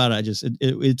something about it.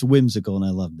 It's whimsical, and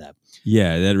I love that.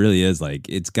 Yeah, that really is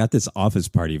it's got this office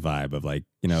party vibe of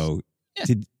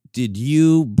Did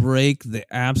you break the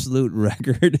absolute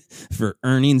record for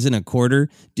earnings in a quarter?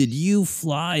 Did you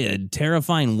fly a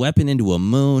terrifying weapon into a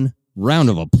moon? Round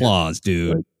of applause,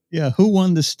 dude. Yeah, who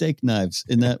won the steak knives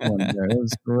in that one? There? That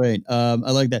was great. I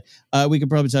like that. We could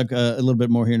probably talk a little bit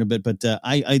more here in a bit, but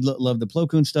I love the Plo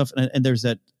Koon stuff. And there's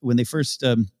that when they first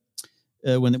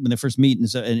when they first meet,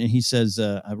 and he says,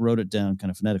 I wrote it down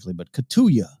kind of phonetically, but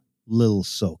Katuya, Lil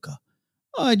Soka.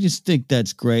 I just think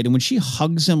that's great. And when she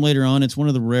hugs him later on, it's one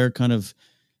of the rare kind of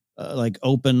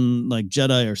open,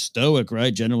 Jedi or stoic,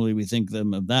 right? Generally, we think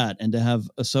them of that. And to have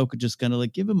Ahsoka just kind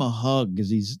of give him a hug because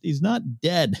he's not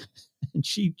dead. And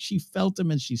she felt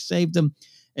him and she saved him.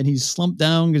 And he's slumped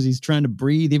down because he's trying to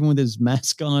breathe, even with his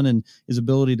mask on and his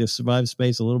ability to survive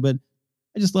space a little bit.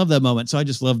 I just love that moment. So I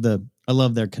just love I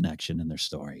love their connection and their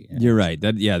story. You're right.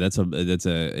 That's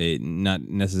a not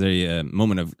necessarily a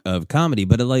moment of comedy,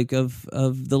 but of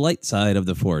the light side of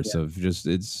the Force, of just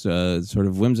it's sort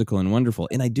of whimsical and wonderful.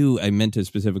 And I meant to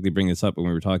specifically bring this up when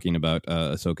we were talking about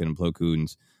Ahsoka and Plo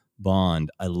Koon's bond.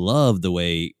 I love the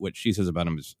way what she says about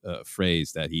him is a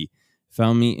phrase that he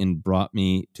found me and brought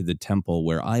me to the temple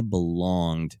where I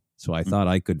belonged. So I thought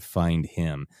I could find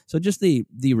him. So just the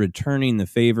returning the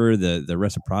favor, the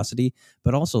reciprocity,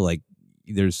 but also like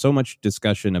there's so much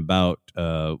discussion about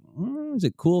is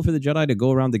it cool for the Jedi to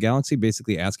go around the galaxy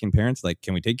basically asking parents, like,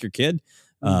 can we take your kid?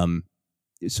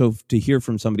 So to hear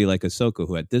from somebody like Ahsoka,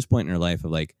 who at this point in her life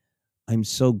of like, I'm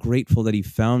so grateful that he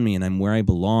found me and I'm where I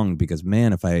belong, because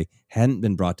man, if I hadn't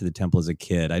been brought to the temple as a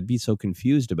kid, I'd be so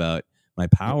confused about my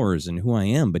powers and who I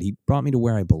am, but he brought me to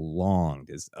where I belonged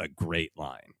is a great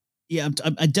line. Yeah,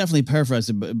 I definitely paraphrase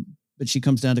it, but she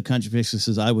comes down to contradiction,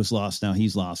 says, I was lost, now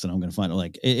he's lost, and I'm going to find it.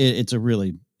 Like, it's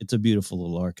a beautiful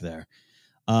little arc there.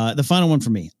 The final one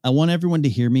for me. I want everyone to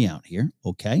hear me out here,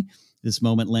 okay? This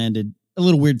moment landed a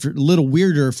little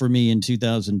weirder for me in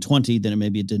 2020 than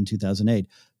maybe it did in 2008.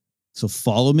 So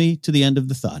follow me to the end of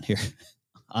the thought here.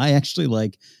 I actually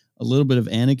like a little bit of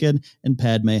Anakin and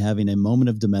Padme having a moment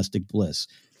of domestic bliss.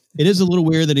 It is a little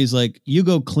weird that he's like, you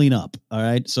go clean up. All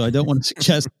right. So I don't want to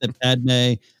suggest that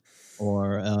Padme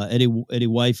or any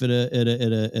wife at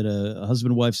a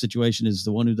husband-wife situation is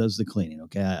the one who does the cleaning.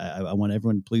 Okay. I want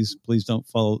everyone, please don't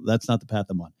follow. That's not the path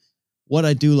I'm on. What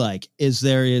I do like is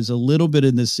there is a little bit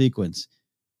in this sequence,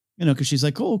 because she's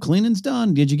like, oh, cleaning's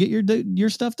done. Did you get your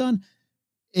stuff done?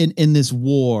 In this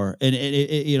war, and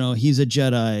he's a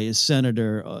Jedi, a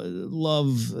senator,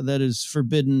 love that is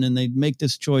forbidden, and they make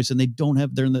this choice, and they don't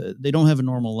have a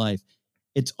normal life.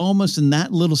 It's almost in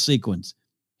that little sequence.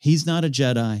 He's not a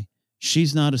Jedi,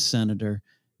 she's not a senator.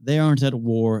 They aren't at a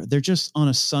war. They're just on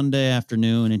a Sunday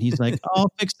afternoon, and he's like, oh,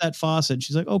 I'll fix that faucet. And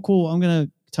she's like, oh, cool. I'm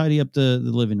gonna tidy up the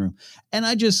living room. And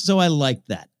I liked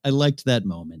that. I liked that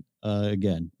moment.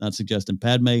 Again, not suggesting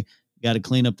Padme got to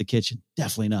clean up the kitchen.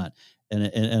 Definitely not.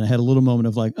 And I had a little moment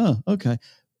of like, oh, okay,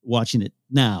 watching it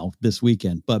now this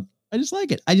weekend. But I just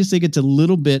like it. I just think it's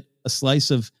a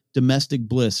slice of domestic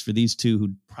bliss for these two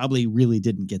who probably really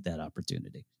didn't get that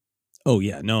opportunity. Oh,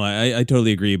 yeah. No, I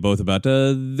totally agree both about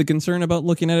the concern about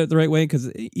looking at it the right way, because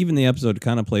even the episode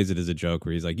kind of plays it as a joke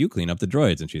where he's like, you clean up the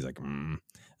droids. And she's like,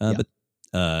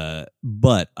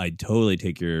 But I totally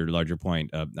take your larger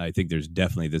point. I think there's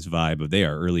definitely this vibe of they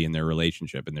are early in their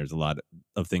relationship, and there's a lot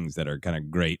of things that are kind of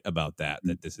great about that.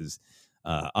 That this is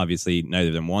obviously neither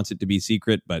of them wants it to be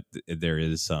secret, but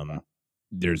there's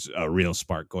a real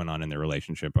spark going on in their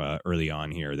relationship early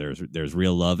on here. There's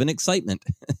real love and excitement.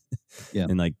 Yeah,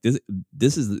 and like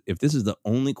this is if this is the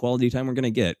only quality time we're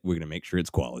gonna get, we're gonna make sure it's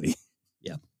quality.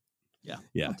 Yeah.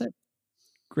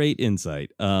 Great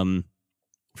insight.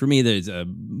 For me, there's a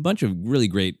bunch of really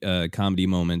great comedy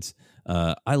moments.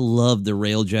 I love the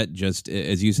Railjet, just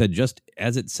as you said, just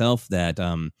as itself, that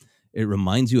it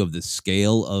reminds you of the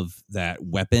scale of that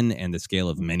weapon and the scale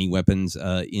of many weapons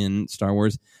in Star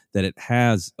Wars, that it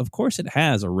has, of course, it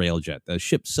has a Railjet. The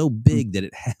ship's so big that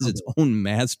it has its own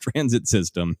mass transit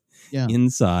system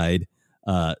inside.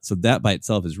 So that by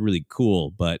itself is really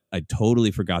cool, but I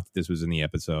totally forgot that this was in the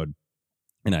episode.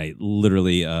 And I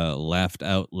literally laughed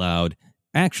out loud.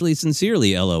 Actually,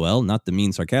 sincerely, LOL, not the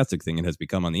mean sarcastic thing it has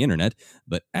become on the internet,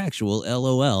 but actual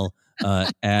LOL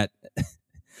at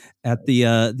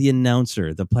the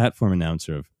announcer, the platform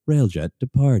announcer of Railjet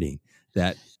departing.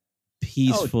 That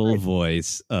peaceful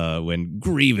voice when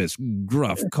Grievous,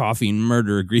 gruff, coughing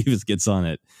murderer Grievous gets on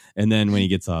it. And then when he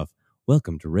gets off,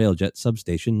 welcome to Railjet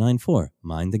Substation 94.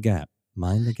 Mind the gap.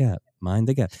 Mind the gap. Mind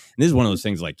the gap. And this is one of those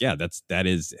things like, that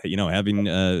is, having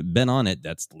been on it,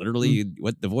 that's literally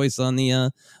what the voice on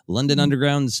the London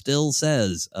Underground still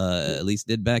says, at least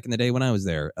did back in the day when I was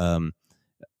there.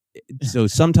 So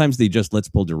sometimes the just let's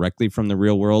pull directly from the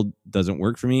real world doesn't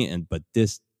work for me. But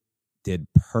this did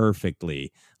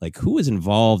perfectly. Like, who is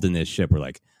involved in this ship? We're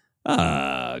like,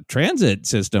 transit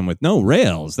system with no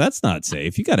rails. That's not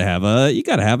safe. You got to have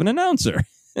an announcer.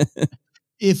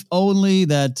 If only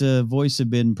that voice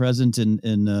had been present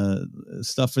in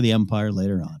stuff for the Empire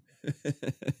later on.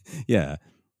 Yeah.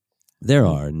 There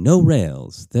are no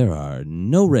rails. There are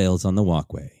no rails on the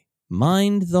walkway.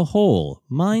 Mind the hole.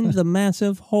 Mind the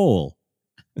massive hole.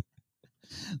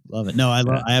 Love it. No, I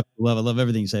love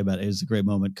everything you say about it. It's a great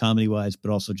moment, comedy wise,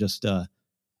 but also just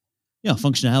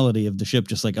functionality of the ship.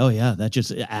 Just like, oh yeah, that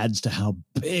just adds to how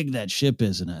big that ship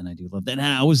is, and I do love that. And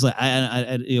I was like,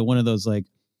 I one of those like,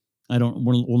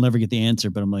 we'll never get the answer,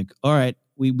 but I'm like, all right,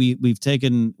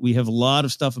 we have a lot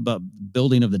of stuff about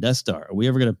building of the Death Star. Are we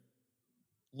ever going to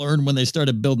learn when they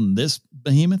started building this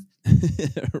behemoth?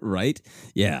 Right?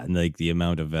 Yeah, and like the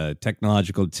amount of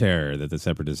technological terror that the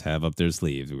Separatists have up their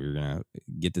sleeves. We're gonna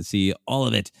get to see all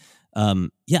of it.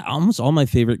 Yeah, almost all my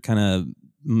favorite kind of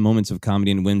moments of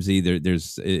comedy and whimsy.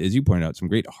 There's, as you pointed out, some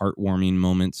great heartwarming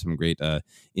moments, some great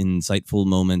insightful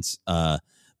moments.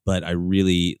 But I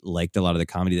really liked a lot of the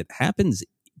comedy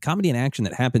and action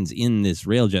that happens in this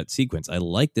railjet sequence. I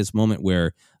like this moment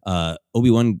where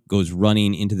Obi-Wan goes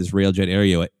running into this railjet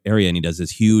area and he does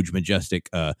this huge, majestic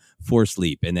force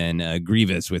leap. And then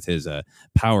Grievous with his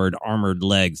powered, armored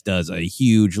legs does a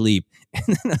huge leap.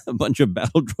 And then a bunch of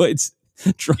battle droids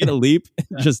try to leap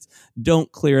and just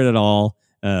don't clear it at all.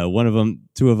 One of them,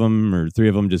 two of them, or three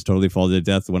of them just totally fall to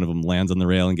death. One of them lands on the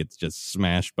rail and gets just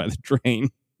smashed by the train.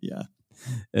 Yeah.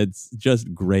 It's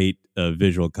just great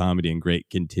visual comedy and great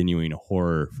continuing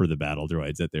horror for the battle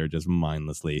droids that they're just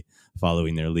mindlessly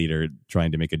following their leader,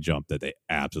 trying to make a jump that they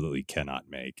absolutely cannot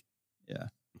make. Yeah.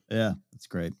 Yeah. That's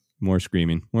great. More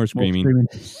screaming.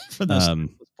 For those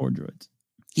poor droids.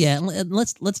 Yeah,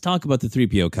 let's talk about the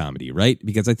 3PO comedy, right?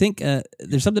 Because I think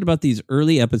there's something about these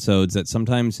early episodes that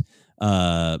sometimes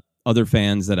other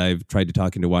fans that I've tried to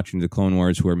talk into watching the Clone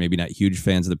Wars who are maybe not huge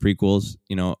fans of the prequels,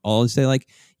 always say like,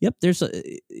 yep,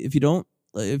 if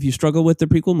you struggle with the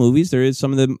prequel movies, there is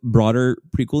some of the broader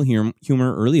prequel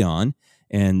humor early on,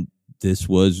 and this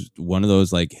was one of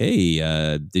those like, hey,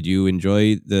 did you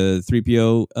enjoy the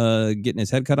 3PO getting his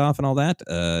head cut off and all that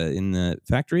in the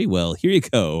factory? Well, here you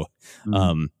go.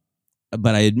 Mm-hmm.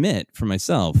 But I admit for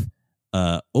myself,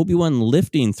 Obi-Wan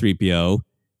lifting 3PO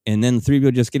and then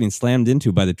 3PO just getting slammed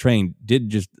into by the train did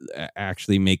just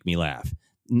actually make me laugh.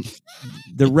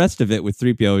 The rest of it with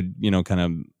 3PO, kind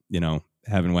of,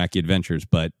 having wacky adventures,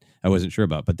 but I wasn't sure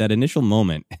about. But that initial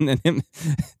moment, and then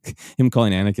him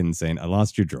calling Anakin and saying, "I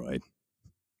lost your droid."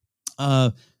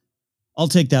 I'll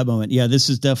take that moment. Yeah, this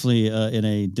is definitely in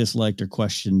a disliked or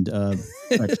questioned. Not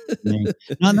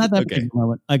that okay.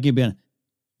 Moment. I give you.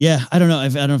 Yeah, I don't know. I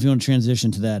don't know if you want to transition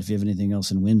to that. If you have anything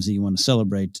else in whimsy you want to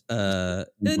celebrate. No,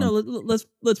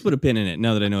 let's put a pin in it.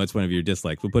 Now that I know it's one of your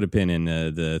dislikes, we'll put a pin in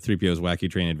the 3PO's wacky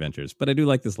train adventures. But I do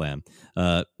like the slam.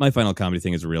 My final comedy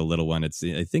thing is a real little one. It's,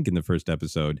 I think, in the first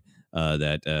episode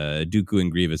that Dooku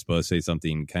and Grievous both say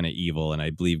something kind of evil, and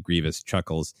I believe Grievous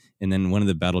chuckles, and then one of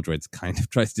the battle droids kind of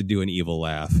tries to do an evil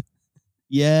laugh.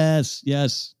 Yes.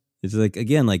 It's like,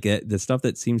 again, like the stuff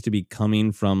that seems to be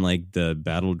coming from like the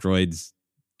battle droids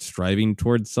striving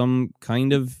towards some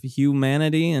kind of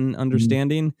humanity and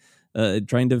understanding,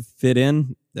 trying to fit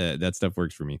in. That stuff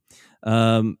works for me.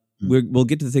 We'll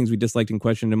get to the things we disliked and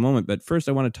questioned in a moment, but first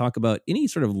I want to talk about any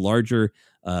sort of larger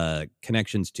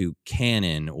connections to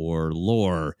canon or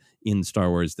lore in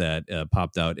Star Wars that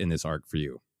popped out in this arc for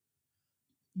you.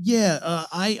 Yeah,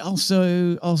 I'll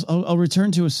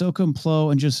return to Ahsoka and Plo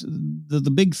and just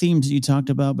the big themes that you talked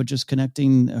about, but just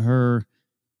connecting her.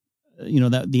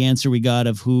 That the answer we got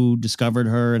of who discovered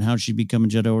her and how she became a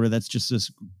Jedi Order, that's just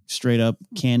this straight up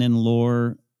canon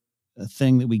lore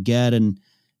thing that we get. And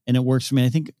it works for me. I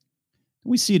think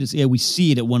we see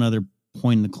it at one other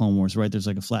point in the Clone Wars, right? There's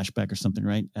like a flashback or something,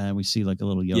 right? We see like a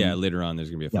little young. Yeah. Later on,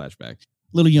 there's going to be a flashback.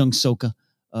 Little young Ahsoka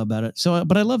about it. So,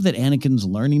 but I love that Anakin's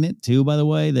learning it too, by the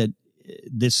way, that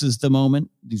this is the moment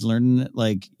he's learning it.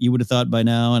 Like you would have thought by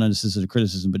now, and this is a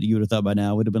criticism, but you would have thought by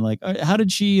now would have been like, all right, how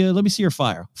did she, let me see her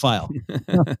file.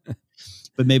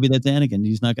 But maybe that's Anakin.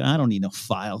 He's not going to, I don't need no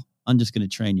file. I'm just going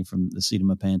to train you from the seat of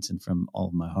my pants and from all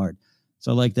of my heart.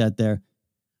 So I like that there.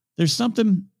 There's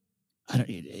something,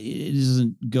 it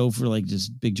doesn't go for like this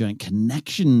big giant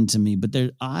connection to me,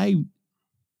 but I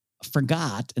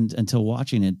forgot until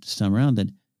watching it this time around that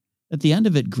at the end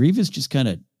of it, Grievous just kind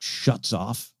of shuts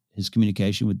off his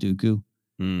communication with Dooku.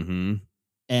 Mm-hmm.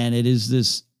 And it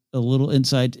is a little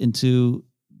insight into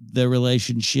their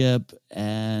relationship.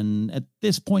 And at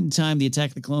this point in time, the Attack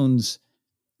of the Clones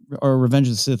or Revenge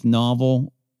of the Sith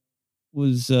novel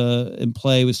was in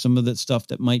play with some of that stuff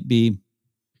that might be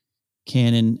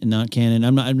canon and not canon.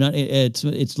 I'm not,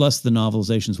 it's less the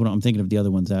novelizations. What I'm thinking of the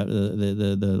other ones out,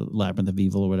 the Labyrinth of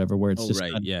Evil or whatever, where it's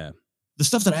yeah. The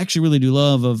stuff that I actually really do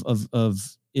love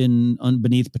of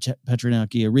beneath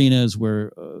Petranaki arenas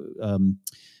where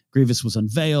Grievous was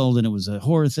unveiled and it was a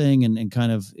horror thing and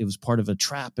kind of it was part of a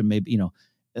trap and maybe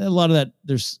a lot of that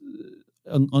there's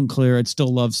unclear. I'd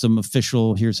still love some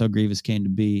official here's how Grievous came to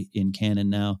be in canon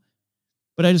now,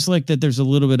 but I just like that there's a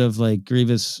little bit of like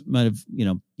Grievous might have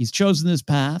he's chosen this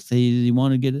path. He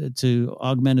wanted to get to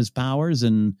augment his powers,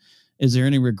 and is there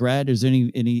any regret? Is there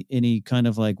any kind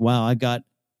of like, wow, I got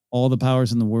all the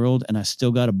powers in the world and I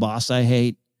still got a boss I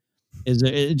hate?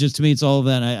 Just to me, it's all of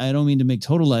that. I don't mean to make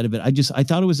total light of it. I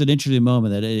thought it was an interesting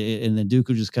moment and then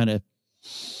Dooku just kind of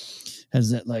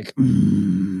has that like,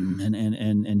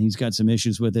 and he's got some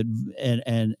issues with it.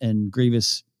 And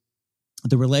Grievous,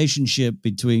 the relationship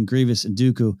between Grievous and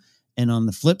Dooku. And on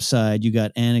the flip side, you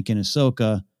got Anakin and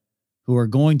Ahsoka, who are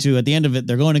going to, at the end of it,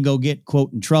 they're going to go get,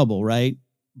 quote, in trouble, right?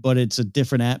 But it's a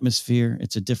different atmosphere.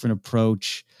 It's a different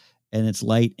approach. And it's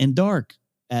light and dark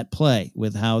at play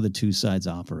with how the two sides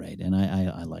operate. And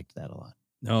I liked that a lot.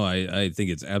 No, I think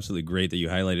it's absolutely great that you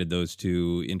highlighted those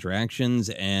two interactions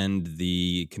and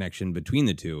the connection between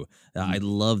the two. I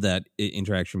love that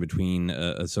interaction between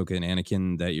Ahsoka and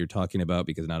Anakin that you're talking about,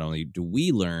 because not only do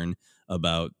we learn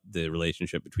about the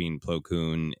relationship between Plo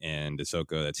Koon and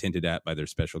Ahsoka that's hinted at by their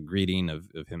special greeting of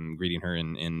him greeting her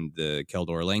in the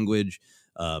Keldor language,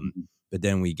 but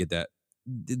then we get that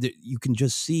you can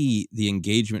just see the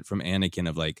engagement from Anakin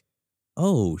of like,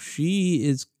 oh,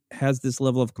 she has this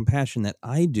level of compassion that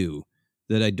I do,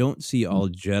 that I don't see all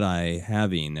Jedi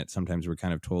having, that sometimes we're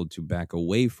kind of told to back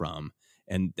away from.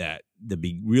 And that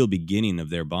the real beginning of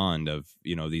their bond of,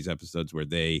 these episodes where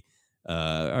they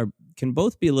can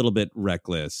both be a little bit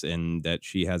reckless, and that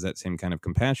she has that same kind of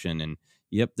compassion. And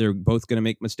yep, they're both going to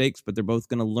make mistakes, but they're both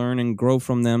going to learn and grow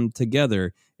from them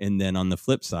together. And then on the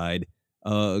flip side,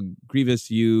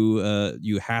 Grievous, you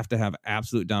have to have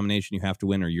absolute domination. You have to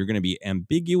win, or you're going to be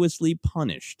ambiguously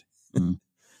punished. And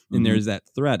there's that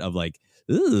threat of like,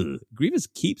 Grievous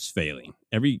keeps failing.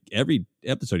 Every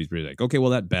episode he's really like, okay,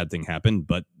 well, that bad thing happened,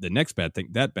 but the next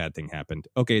that bad thing happened.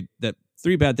 Okay, that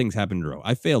 3 bad things happened in a row.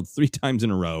 I failed 3 times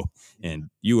in a row, and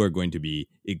you are going to be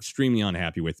extremely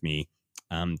unhappy with me.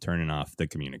 I'm turning off the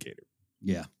communicator.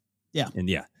 Yeah. And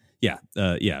a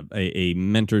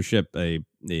mentorship,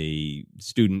 a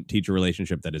student-teacher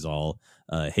relationship that is all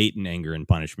hate and anger and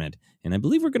punishment. And I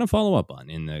believe we're going to follow up on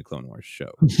in the Clone Wars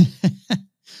show.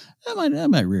 That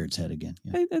might rear its head again.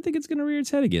 Yeah. I think it's going to rear its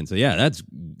head again. So yeah,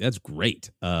 that's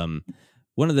great.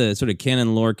 One of the sort of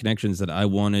canon lore connections that I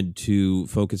wanted to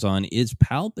focus on is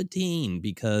Palpatine,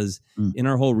 because in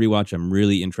our whole rewatch, I'm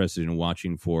really interested in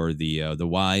watching for the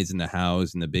whys and the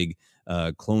hows and the big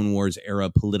Clone Wars era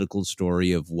political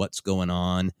story of what's going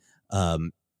on.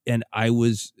 And it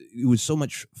was so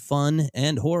much fun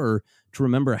and horror to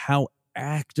remember how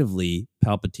actively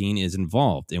Palpatine is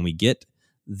involved. And we get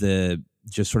the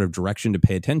just sort of direction to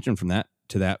pay attention from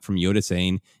Yoda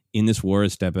saying, in this war, a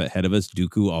step ahead of us,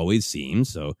 Dooku always seems.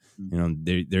 So,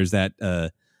 there's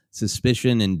that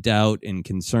suspicion and doubt and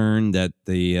concern that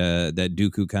that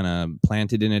Dooku kind of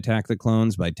planted in Attack the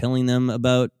Clones by telling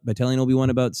Obi-Wan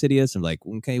about Sidious, and like,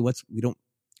 okay, we don't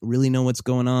really know what's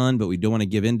going on, but we don't want to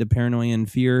give in to paranoia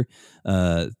and fear.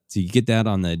 So you get that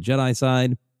on the Jedi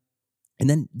side. And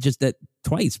then just that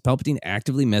twice, Palpatine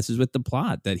actively messes with the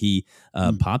plot, that he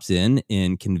pops in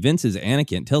and convinces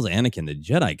Anakin, tells Anakin the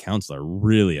Jedi Council are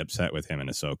really upset with him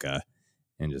and Ahsoka.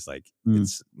 And just like,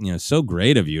 it's, so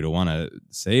great of you to want to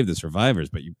save the survivors,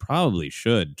 but you probably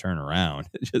should turn around.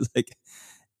 Just like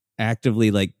actively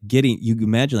like you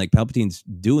imagine like Palpatine's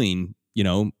doing,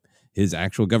 his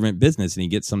actual government business, and he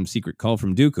gets some secret call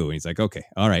from Dooku, and he's like, okay,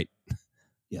 all right.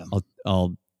 Yeah.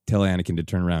 I'll tell Anakin to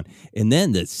turn around. And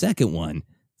then the second one,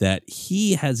 that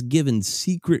he has given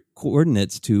secret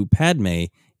coordinates to Padme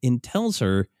and tells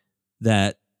her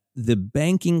that the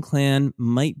banking clan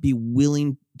might be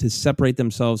willing to separate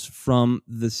themselves from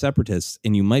the separatists,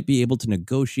 and you might be able to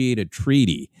negotiate a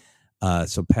treaty.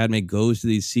 So Padme goes to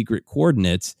these secret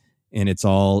coordinates, and it's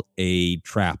all a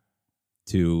trap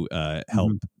to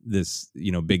help this,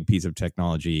 big piece of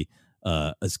technology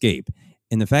escape.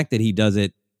 And the fact that he does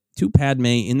it to Padme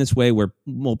in this way where,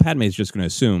 Padme is just going to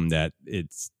assume that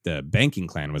it's the banking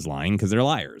clan was lying because they're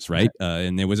liars, right?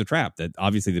 And there was a trap that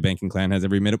obviously the banking clan has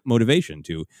every motivation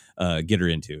to get her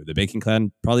into. The banking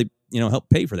clan probably, helped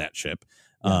pay for that ship.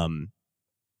 Yeah.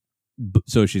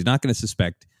 So she's not going to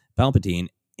suspect Palpatine.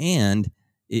 And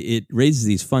it raises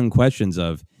these fun questions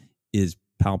of, is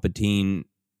Palpatine,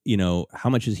 how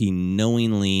much is he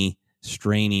knowingly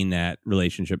straining that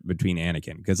relationship between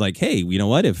Anakin? Because like, hey, you know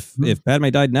what, if Padme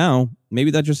died now, maybe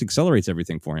that just accelerates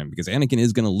everything for him, because Anakin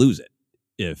is going to lose it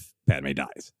if Padme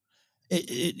dies.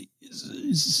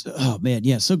 Oh man,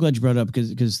 yeah, so glad you brought it up,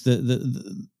 because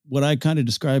the what I kind of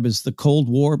describe as the Cold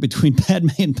War between Padme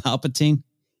and Palpatine,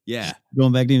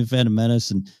 going back to the Phantom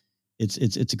Menace, and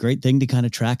it's a great thing to kind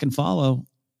of track and follow.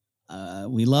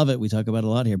 We love it, we talk about it a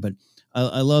lot here, but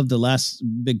I love the last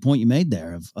big point you made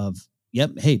there of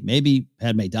yep, hey, maybe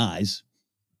Padme dies.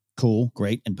 Cool,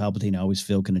 great. And Palpatine, I always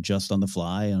feel, can adjust on the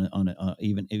fly, on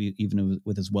even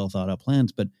with his well thought out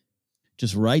plans. But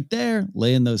just right there,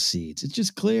 laying those seeds. It's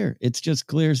just clear. It's just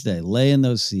clear as day, laying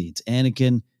those seeds.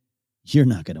 Anakin, you're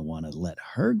not going to want to let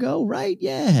her go, right?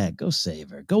 Yeah, go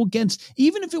save her. Go against,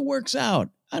 even if it works out.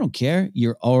 I don't care.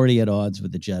 You're already at odds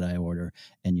with the Jedi Order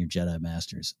and your Jedi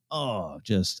Masters. Oh,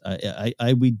 just,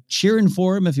 I'd be cheering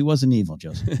for him if he wasn't evil,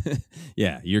 Joseph.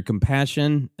 Yeah, your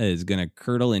compassion is going to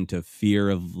curdle into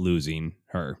fear of losing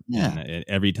her. Yeah. And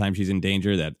every time she's in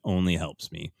danger, that only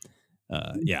helps me.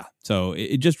 Yeah. So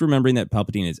just remembering that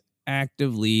Palpatine is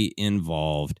actively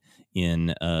involved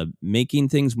in making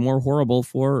things more horrible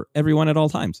for everyone at all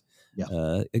times.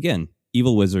 Yeah. Again,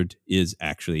 evil wizard is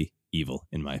actually evil,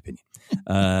 in my opinion.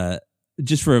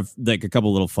 Just for like a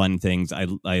couple little fun things,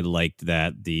 I liked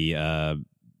that the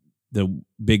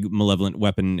big malevolent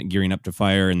weapon gearing up to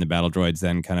fire, and the battle droids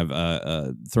then kind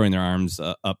of throwing their arms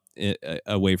up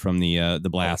away from the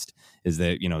blast is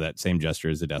that, that same gesture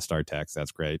as the Death Star text.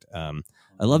 That's great.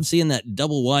 I love seeing that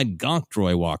double wide gonk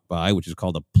droid walk by, which is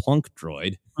called a plunk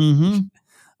droid. Mm-hmm.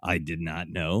 I did not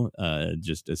know.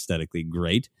 Just aesthetically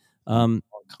great.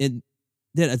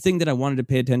 A thing that I wanted to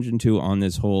pay attention to on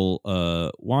this whole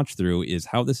watch through is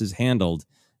how this is handled.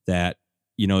 That,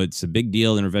 it's a big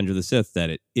deal in Revenge of the Sith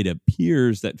that it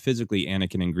appears that physically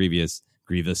Anakin and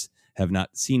Grievous have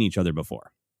not seen each other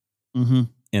before. Mm-hmm.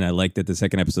 And I like that the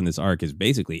second episode in this arc is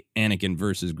basically Anakin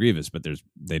versus Grievous, but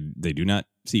they do not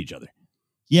see each other.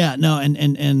 Yeah, no,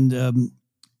 and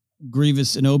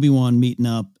Grievous and Obi-Wan meeting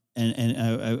up, and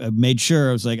I made sure,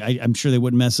 I was like, I'm sure they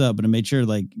wouldn't mess up, but I made sure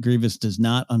like Grievous does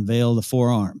not unveil the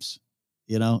forearms.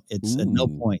 It's at no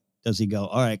point does he go,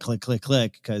 all right, click, click,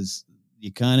 click, because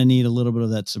you kind of need a little bit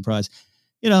of that surprise.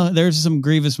 There's some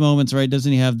Grievous moments, right?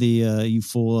 Doesn't he have the you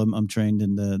fool, I'm trained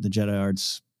in the Jedi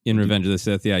arts. In Revenge of the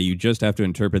Sith, yeah, you just have to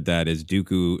interpret that as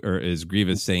Dooku or as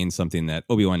Grievous saying something that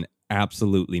Obi-Wan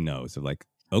absolutely knows. So like,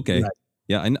 okay, right.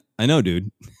 Yeah, I know,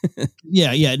 dude.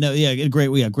 Great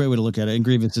way to look at it. And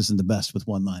Grievous isn't the best with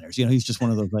one-liners. He's just one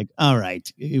of those like, all right,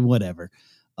 whatever.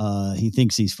 He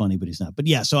thinks he's funny, but he's not. But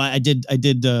yeah, so I did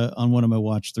on one of my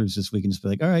watch throughs this week and just be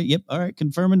like, all right, yep, all right,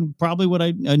 confirming probably what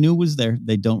I knew was there.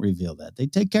 They don't reveal that. They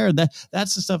take care of that.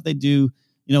 That's the stuff they do.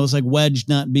 It's like Wedge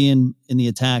not being in the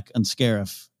attack on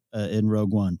Scarif in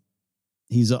Rogue One.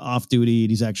 He's off duty.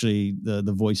 He's actually the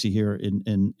voice you hear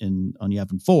on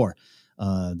Yavin 4.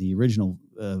 The original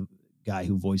guy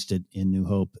who voiced it in New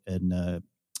Hope, and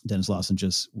Dennis Lawson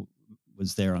just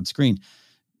was there on screen.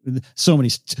 So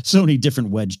many different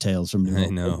Wedge tales from New Hope. I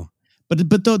know,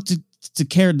 but though to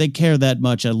care, they care that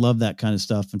much. I love that kind of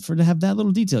stuff, and to have that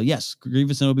little detail. Yes,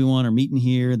 Grievous and Obi-Wan are meeting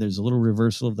here. There's a little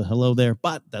reversal of the hello there,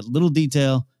 but that little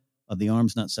detail of the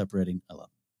arms not separating, I love.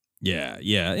 Yeah,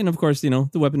 and of course, the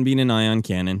weapon being an ion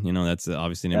cannon, that's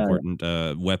obviously an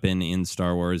important weapon in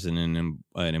Star Wars, and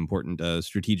an important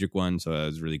strategic one. So it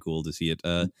was really cool to see it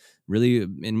really,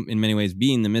 in many ways,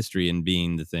 being the mystery and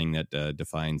being the thing that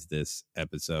defines this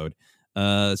episode.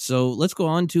 So let's go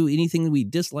on to anything that we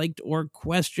disliked or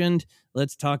questioned.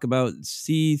 Let's talk about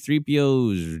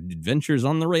C-3PO's adventures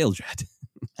on the railjet.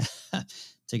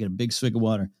 Taking a big swig of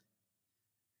water.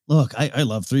 Look, I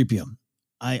love 3PO.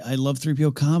 I love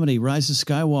 3PO comedy, Rise of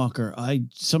Skywalker.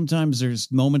 Sometimes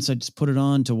there's moments I just put it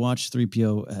on to watch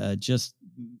 3PO just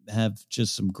have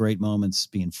just some great moments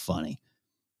being funny.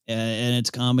 And it's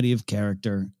comedy of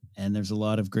character. And there's a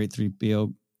lot of great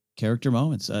 3PO character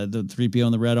moments. The 3PO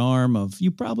on the red arm of, you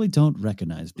probably don't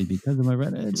recognize me because of my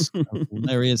red. It's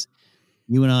hilarious.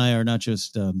 You and I are not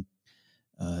just,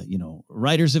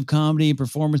 writers of comedy,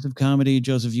 performers of comedy.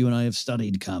 Joseph, you and I have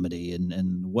studied comedy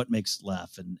and what makes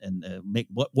laugh and make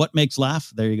what makes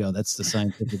laugh. There you go. That's the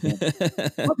scientific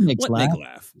answer. What makes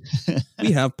laugh?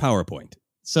 We have PowerPoint.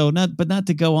 So not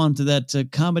to go on to that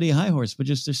comedy high horse, but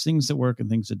just there's things that work and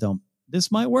things that don't.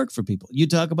 This might work for people. You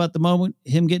talk about the moment,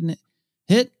 him getting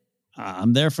hit.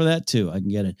 I'm there for that too. I can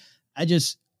get it.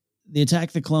 The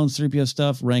Attack the Clones 3PO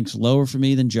stuff ranks lower for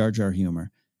me than Jar Jar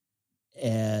humor.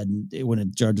 And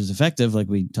when Jar Jar's effective, like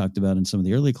we talked about in some of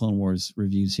the early Clone Wars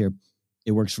reviews here,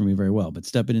 it works for me very well. But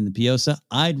stepping in the Piosa,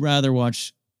 I'd rather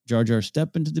watch Jar Jar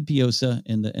step into the Piosa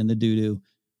and the doo-doo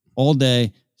all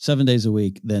day, 7 days a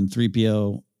week, than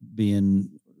 3PO being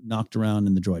knocked around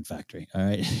in the droid factory. All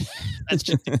right. That's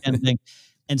just the kind of thing.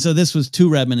 And so this was too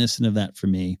reminiscent of that for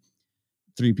me.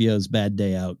 3PO's bad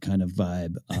day out kind of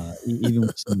vibe, even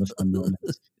with some of the fun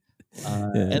moments.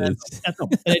 That's all.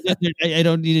 I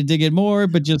don't need to dig in more,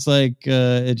 but just like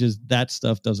that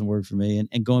stuff doesn't work for me.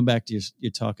 And going back to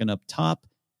you're talking up top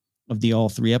of the all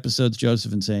three episodes,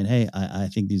 Joseph, and saying, hey, I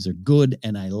think these are good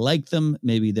and I like them.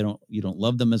 Maybe you don't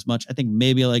love them as much. I think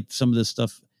maybe I like some of this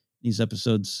stuff, these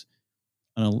episodes,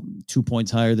 I don't know, 2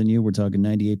 points higher than you. We're talking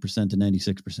 98% to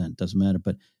 96%. Doesn't matter.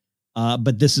 But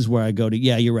But this is where I go to,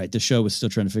 yeah, you're right. The show was still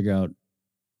trying to figure out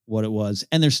what it was.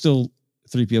 And there's still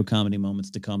 3PO comedy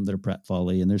moments to come that are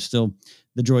pratfally, and there's still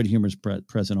the droid humor is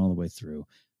present all the way through.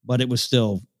 But it was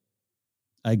still,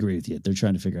 I agree with you. They're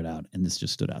trying to figure it out, and this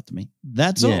just stood out to me.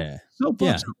 That's all. So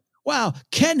Yeah. Wow,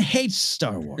 Ken hates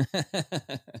Star Wars.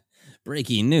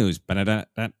 Breaking news.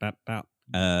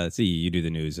 See, you do the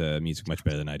news music much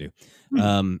better than I do.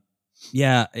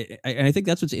 Yeah, I think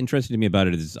that's what's interesting to me about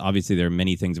it is obviously there are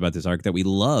many things about this arc that we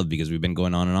love because we've been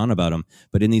going on and on about them.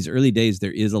 But in these early days,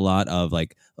 there is a lot of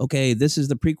like, okay, this is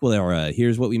the prequel era.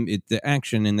 Here's what the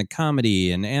action and the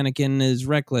comedy, and Anakin is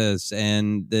reckless,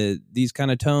 and these kind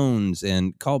of tones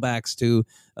and callbacks to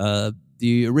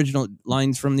the original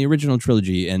lines from the original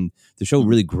trilogy. And the show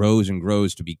really grows and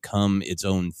grows to become its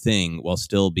own thing while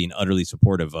still being utterly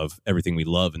supportive of everything we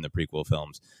love in the prequel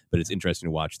films. But it's interesting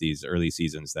to watch these early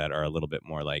seasons that are a little bit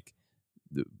more like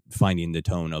finding the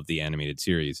tone of the animated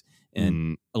series.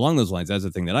 And along those lines, that's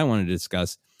the thing that I wanted to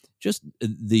discuss, just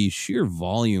the sheer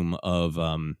volume of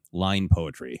line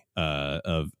poetry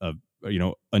of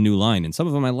a new line. And some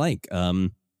of them I like.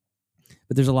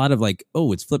 But there's a lot of like,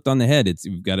 oh, it's flipped on the head.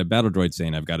 You've got a battle droid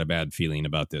saying, I've got a bad feeling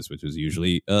about this, which was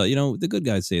usually, the good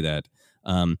guys say that.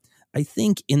 I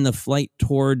think in the flight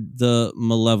toward the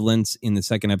malevolence in the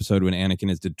second episode when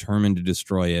Anakin is determined to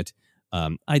destroy it,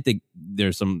 I think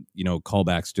there's some,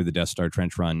 callbacks to the Death Star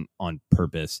trench run on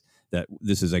purpose, that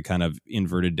this is a kind of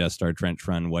inverted Death Star trench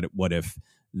run. What if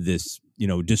this,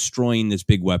 destroying this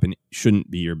big weapon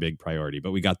shouldn't be your big priority?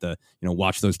 But we got the,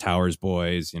 watch those towers,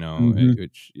 boys,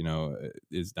 which,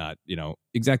 is not,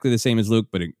 exactly the same as Luke,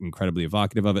 but incredibly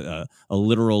evocative of it. A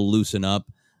literal loosen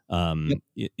up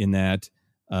in that.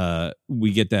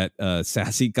 We get that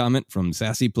sassy comment from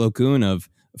Sassy Plo Koon of,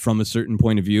 from a certain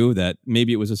point of view, that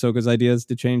maybe it was Ahsoka's ideas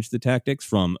to change the tactics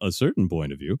from a certain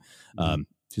point of view.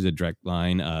 She's a direct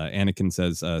line. Anakin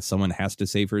says someone has to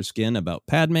save her skin about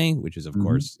Padme, which is, of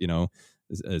course,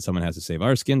 someone has to save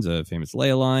our skins, a famous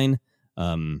Leia line.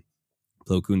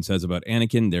 Plo Koon says about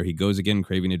Anakin, there he goes again,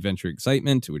 craving adventure,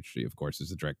 excitement, which, of course,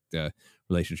 is a direct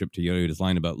relationship to Yoda's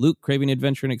line about Luke craving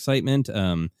adventure and excitement.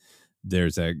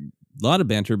 There's a lot of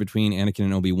banter between Anakin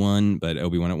and Obi-Wan, but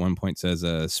Obi-Wan at one point says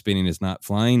spinning is not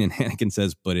flying, and Anakin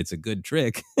says, but it's a good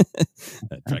trick.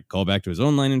 Direct call back to his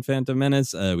own line in Phantom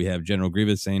Menace. We have General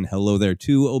Grievous saying hello there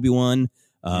to Obi-Wan.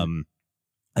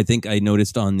 I think I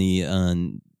noticed on the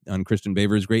on Kristen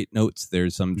Baver's great notes,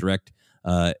 there's some direct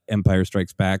Empire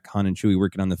Strikes Back, Han and Chewie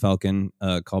working on the Falcon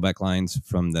callback lines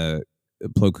from the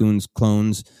Plo Koon's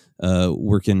clones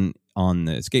working on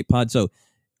the escape pod. So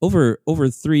over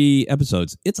 3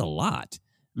 episodes, it's a lot.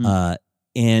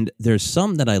 And there's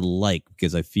some that I like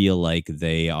because I feel like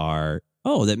they are,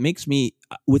 that makes me,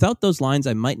 without those lines,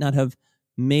 I might not have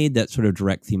made that sort of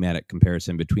direct thematic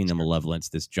comparison between the Malevolence,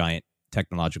 this giant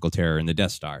technological terror, and the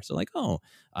Death Star. So like,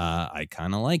 I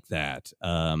kind of like that.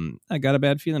 I got a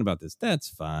bad feeling about this. That's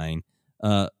fine.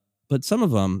 But some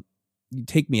of them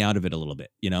take me out of it a little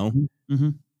bit,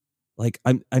 Like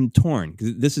I'm torn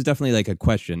because this is definitely like a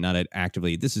question, not an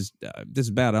actively. This is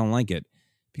bad. I don't like it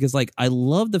because like I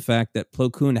love the fact that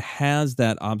Plo Koon has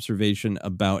that observation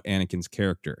about Anakin's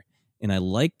character, and I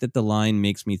like that the line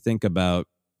makes me think about,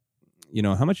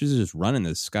 how much is it just running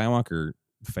the Skywalker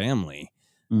family,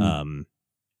 in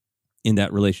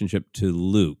that relationship to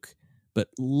Luke, but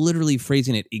literally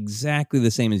phrasing it exactly the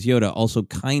same as Yoda also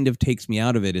kind of takes me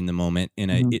out of it in the moment,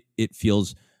 and it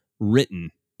feels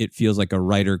written. It feels like a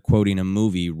writer quoting a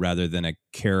movie rather than a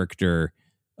character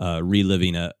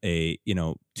reliving a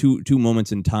two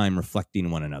moments in time reflecting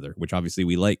one another, which obviously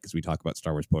we like because we talk about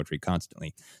Star Wars poetry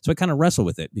constantly. So I kind of wrestle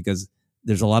with it because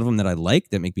there's a lot of them that I like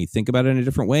that make me think about it in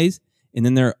different ways. And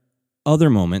then there are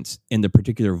other moments in the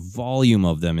particular volume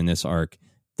of them in this arc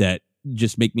that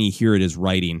just make me hear it as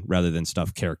writing rather than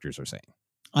stuff characters are saying.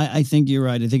 I think you're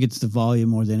right. I think it's the volume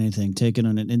more than anything. Taken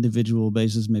on an individual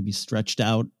basis, maybe stretched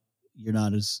out. You're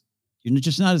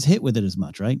just not as hit with it as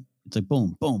much, right? It's like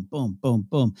boom, boom, boom, boom,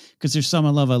 boom. Because there's some I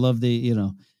love. I love the,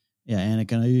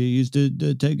 Anakin, I used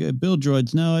to take build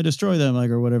droids. Now I destroy them, like,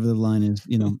 or whatever the line is,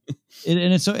 and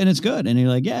it's good. And you're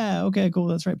like, yeah, okay, cool,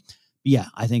 that's right. But yeah,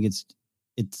 I think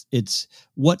it's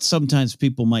what sometimes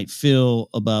people might feel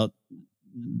about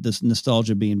this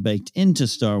nostalgia being baked into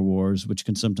Star Wars, which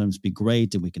can sometimes be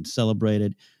great and we can celebrate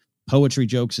it. Poetry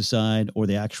jokes aside, or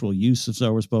the actual use of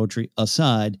Star Wars poetry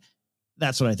aside,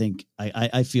 that's what I think.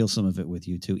 I feel some of it with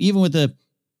you too. Even with the,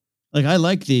 like, I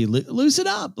like the loosen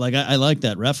up. Like I like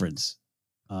that reference.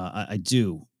 I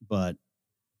do, but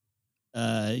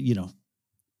do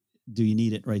you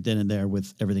need it right then and there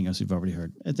with everything else you've already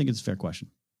heard? I think it's a fair question.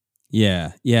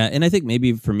 Yeah. And I think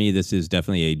maybe for me, this is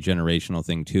definitely a generational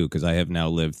thing, too, because I have now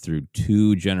lived through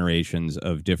 2 generations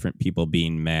of different people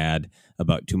being mad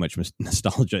about too much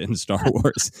nostalgia in Star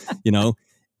Wars,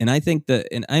 And I think that,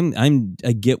 and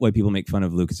I get why people make fun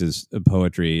of Lucas's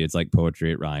poetry. It's like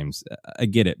poetry, it rhymes. I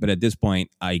get it. But at this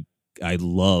point, I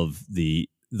love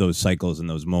those cycles and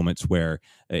those moments where,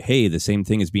 hey, the same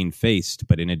thing is being faced,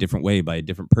 but in a different way by a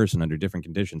different person under different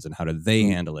conditions. And how do they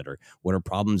handle it? Or what are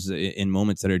problems in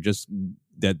moments that are just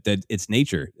that it's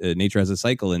nature. Nature has a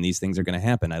cycle and these things are going to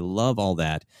happen. I love all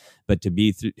that. But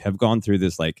to have gone through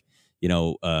this, like,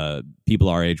 people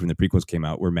our age when the prequels came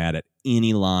out were mad at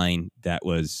any line that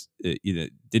was,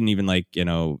 didn't even like,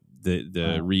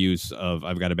 the reuse of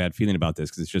 "I've got a bad feeling about this"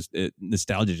 because it's just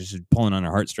nostalgia, just pulling on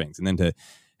our heartstrings, and then to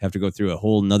have to go through a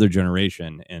whole nother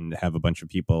generation and have a bunch of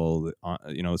people,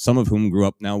 some of whom grew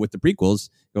up now with the prequels,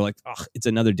 go like, "Oh, it's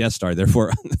another Death Star,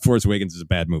 therefore The Force Awakens is a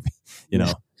bad movie,"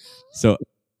 So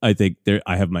I think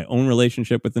I have my own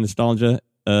relationship with the nostalgia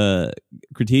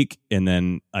critique, and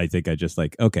then I think I just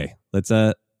like, okay, let's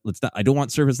not. I don't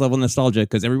want surface level nostalgia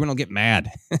because everyone will get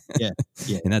mad. Yeah,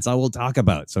 and that's all we'll talk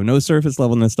about. So no surface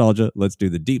level nostalgia. Let's do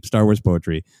the deep Star Wars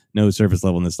poetry. No surface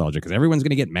level nostalgia because everyone's going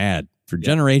to get mad for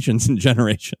generations and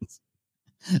generations.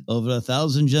 Over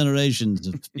 1,000 generations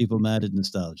of people mad at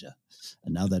nostalgia,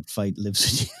 and now that fight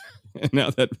lives in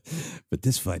you. But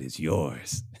this fight is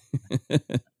yours.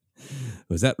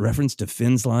 Was that reference to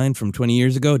Finn's line from 20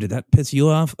 years ago? Did that piss you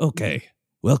off? Okay,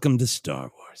 welcome to Star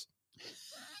Wars.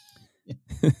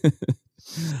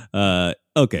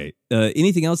 Okay.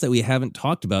 Anything else that we haven't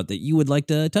talked about that you would like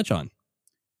to touch on?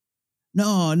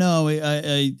 No.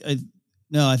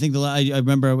 I think I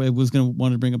remember I was going to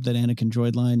want to bring up that Anakin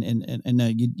droid line, and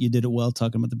you did it well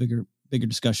talking about the bigger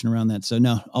discussion around that. So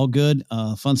no, all good.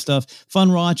 Fun stuff.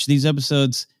 Fun watch. These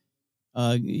episodes,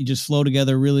 you just flow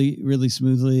together really, really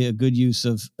smoothly. A good use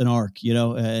of an arc,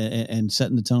 and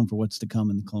setting the tone for what's to come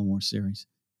in the Clone Wars series.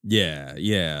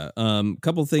 Yeah.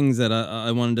 Couple things that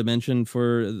I wanted to mention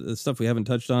for the stuff we haven't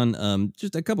touched on.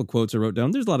 Just a couple quotes I wrote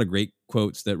down. There's a lot of great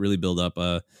quotes that really build up.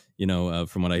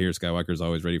 From what I hear, Skywalker's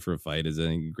always ready for a fight is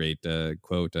a great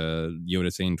quote.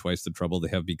 Yoda saying twice the trouble they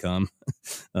have become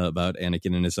about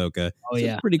Anakin and Ahsoka. Oh,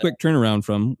 yeah. Pretty quick turnaround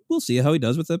from, we'll see how he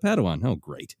does with the Padawan. Oh,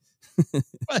 great.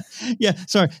 Yeah,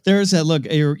 sorry. There is that look.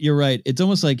 You're right. It's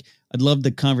almost like I'd love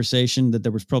the conversation that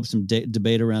there was probably some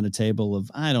debate around a table of,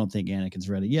 I don't think Anakin's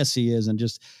ready. Yes, he is. And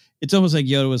just, it's almost like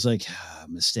Yoda was like,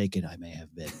 mistaken I may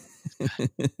have been. Should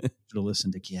have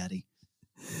listened to Kiadi.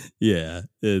 Yeah,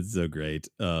 it's so great.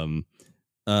 But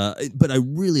I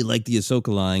really like the Ahsoka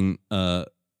line,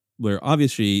 where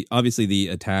obviously the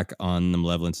attack on the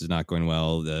Malevolence is not going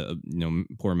well. The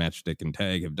poor Matchstick and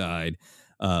Tag have died.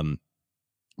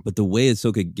 But the way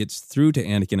Ahsoka gets through to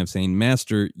Anakin of saying,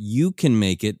 "Master, you can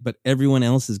make it, but everyone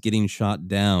else is getting shot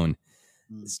down."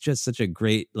 It's just such a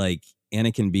great, like,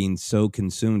 Anakin being so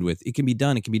consumed with, it can be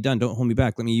done. Don't hold me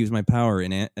back. Let me use my power.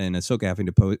 And Ahsoka having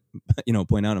to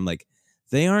point out, I'm like,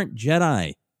 they aren't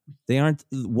Jedi. They aren't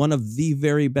one of the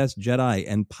very best Jedi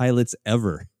and pilots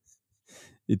ever.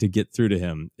 To get through to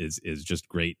him is just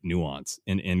great nuance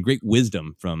and great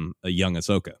wisdom from a young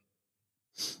Ahsoka.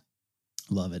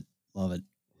 Love it.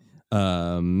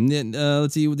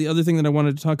 Let's see. The other thing that I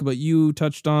wanted to talk about, you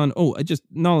touched on.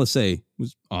 Nala Se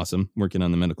was awesome working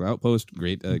on the medical outpost.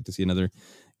 Great to see another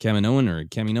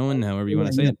Kaminoan, however you want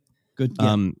to say it. Good.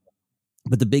 Yeah.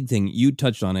 But the big thing you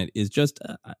touched on it is just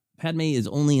Padme is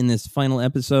only in this final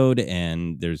episode,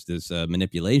 and there's this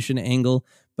manipulation angle.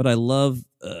 But I love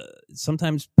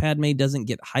sometimes Padme doesn't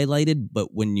get highlighted,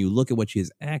 but when you look at what she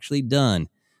has actually done,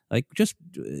 like just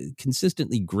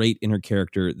consistently great in her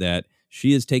character, that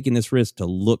she is taking this risk to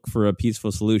look for a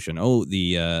peaceful solution.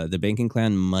 The Banking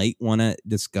Clan might want to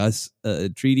discuss a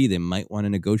treaty. They might want to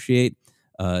negotiate,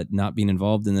 not being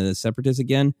involved in the Separatists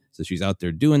again. So she's out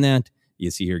there doing that. You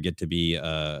see her get to be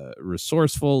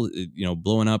resourceful,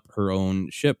 blowing up her own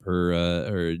ship,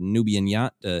 her Nubian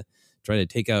yacht to try to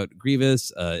take out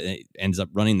Grievous. Ends up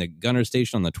running the gunner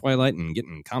station on the Twilight and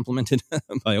getting complimented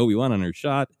by Obi-Wan on her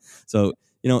shot. So,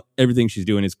 everything she's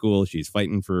doing is cool. She's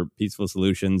fighting for peaceful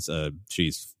solutions.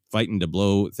 She's fighting to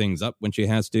blow things up when she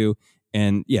has to.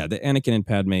 And yeah, the Anakin and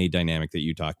Padme dynamic that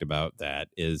you talked about, that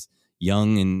is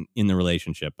young and in the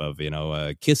relationship of,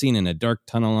 kissing in a dark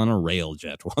tunnel on a rail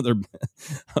jet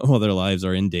while their lives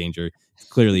are in danger.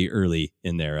 Clearly early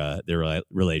in their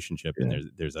relationship. Yeah.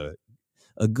 And there's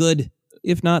a good,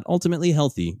 if not ultimately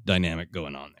healthy, dynamic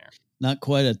going on there. Not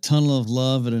quite a tunnel of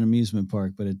love at an amusement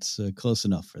park, but it's close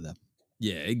enough for them.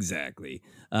 Yeah, exactly.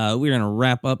 We're going to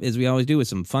wrap up, as we always do, with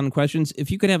some fun questions. If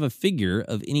you could have a figure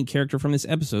of any character from this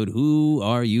episode, who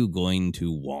are you going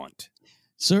to want?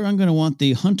 Sir, I'm going to want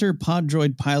the Hunter Pod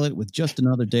Droid pilot with just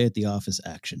another day at the office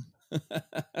action. He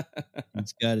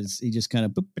just kind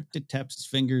of taps his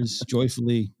fingers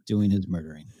joyfully doing his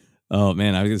murdering. Oh,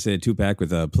 man, I was going to say a 2-pack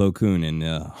with Plo Koon and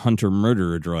Hunter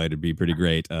Murderer Droid would be pretty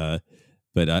great.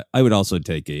 But I would also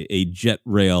take a jet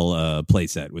rail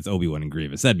playset with Obi-Wan and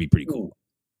Grievous. That'd be pretty cool.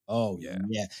 Oh, yeah.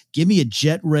 Give me a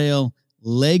jet rail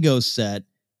Lego set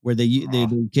where they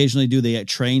occasionally do the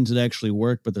trains that actually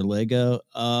work, but they're Lego.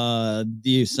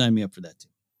 You sign me up for that, too.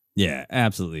 Yeah,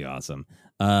 absolutely awesome.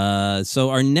 So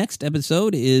our next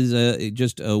episode is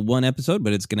just one episode,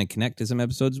 but it's going to connect to some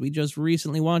episodes we just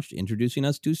recently watched, introducing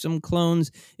us to some clones.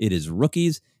 It is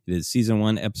Rookies. It is season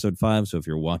 1, episode 5. So if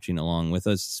you're watching along with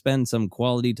us, spend some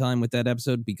quality time with that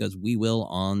episode, because we will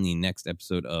on the next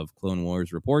episode of Clone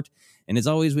Wars Report. And as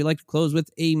always, we like to close with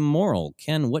a moral.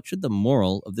 Ken, what should the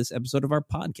moral of this episode of our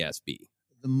podcast be?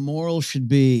 The moral should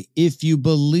be, if you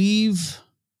believe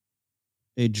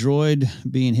a droid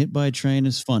being hit by a train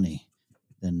is funny,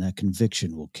 then that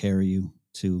conviction will carry you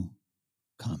to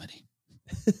comedy.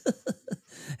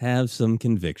 Have some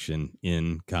conviction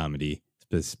in comedy,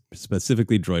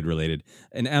 specifically droid related.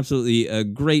 An absolutely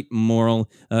great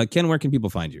moral. Ken, where can people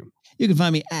find you? You can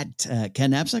find me at Ken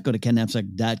Knapsack. Go to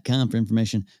KenKnapsack.com for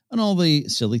information on all the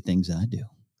silly things I do.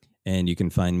 And you can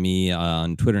find me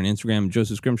on Twitter and Instagram,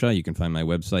 Joseph Scrimshaw. You can find my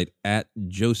website at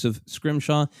Joseph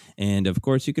Scrimshaw. And, of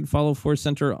course, you can follow Force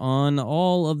Center on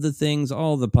all of the things,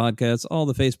 all the podcasts, all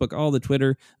the Facebook, all the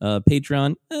Twitter,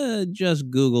 Patreon.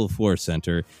 Just Google Force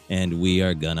Center, and we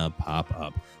are going to pop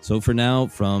up. So for now,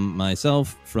 from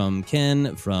myself, from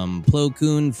Ken, from Plo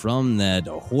Koon, from that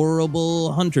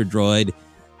horrible Hunter droid,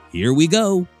 here we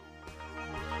go.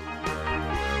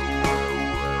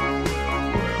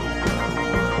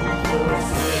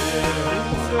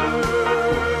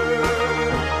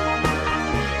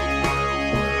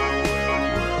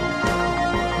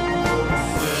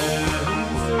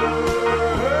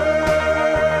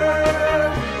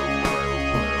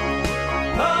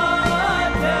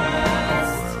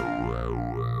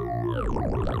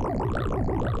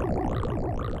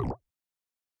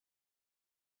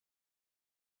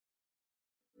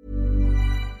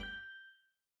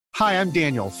 Hi, I'm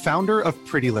Daniel, founder of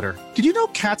Pretty Litter. Did you know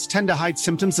cats tend to hide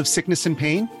symptoms of sickness and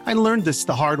pain? I learned this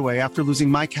the hard way after losing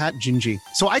my cat, Gingy.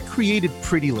 So I created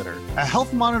Pretty Litter, a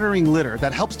health monitoring litter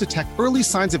that helps detect early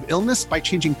signs of illness by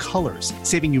changing colors,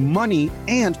 saving you money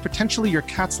and potentially your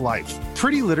cat's life.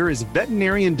 Pretty Litter is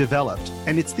veterinarian developed,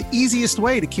 and it's the easiest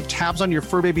way to keep tabs on your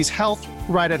fur baby's health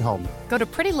right at home. Go to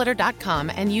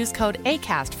prettylitter.com and use code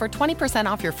ACAST for 20%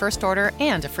 off your first order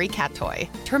and a free cat toy.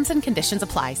 Terms and conditions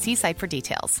apply. See site for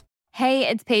details. Hey,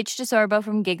 it's Paige DeSorbo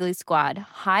from Giggly Squad.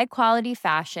 High quality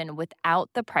fashion without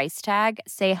the price tag.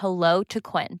 Say hello to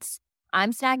Quince.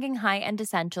 I'm snagging high-end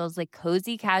essentials like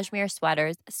cozy cashmere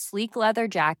sweaters, sleek leather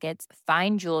jackets,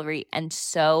 fine jewelry, and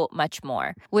so much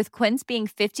more. With Quince being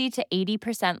 50 to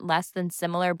 80% less than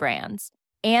similar brands.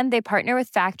 And they partner with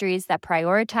factories that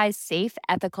prioritize safe,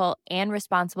 ethical, and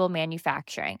responsible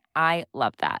manufacturing. I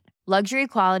love that. Luxury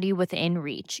quality within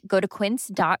reach. Go to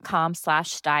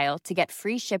quince.com/style to get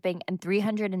free shipping and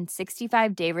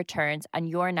 365-day returns on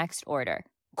your next order.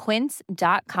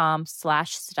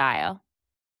 Quince.com/style.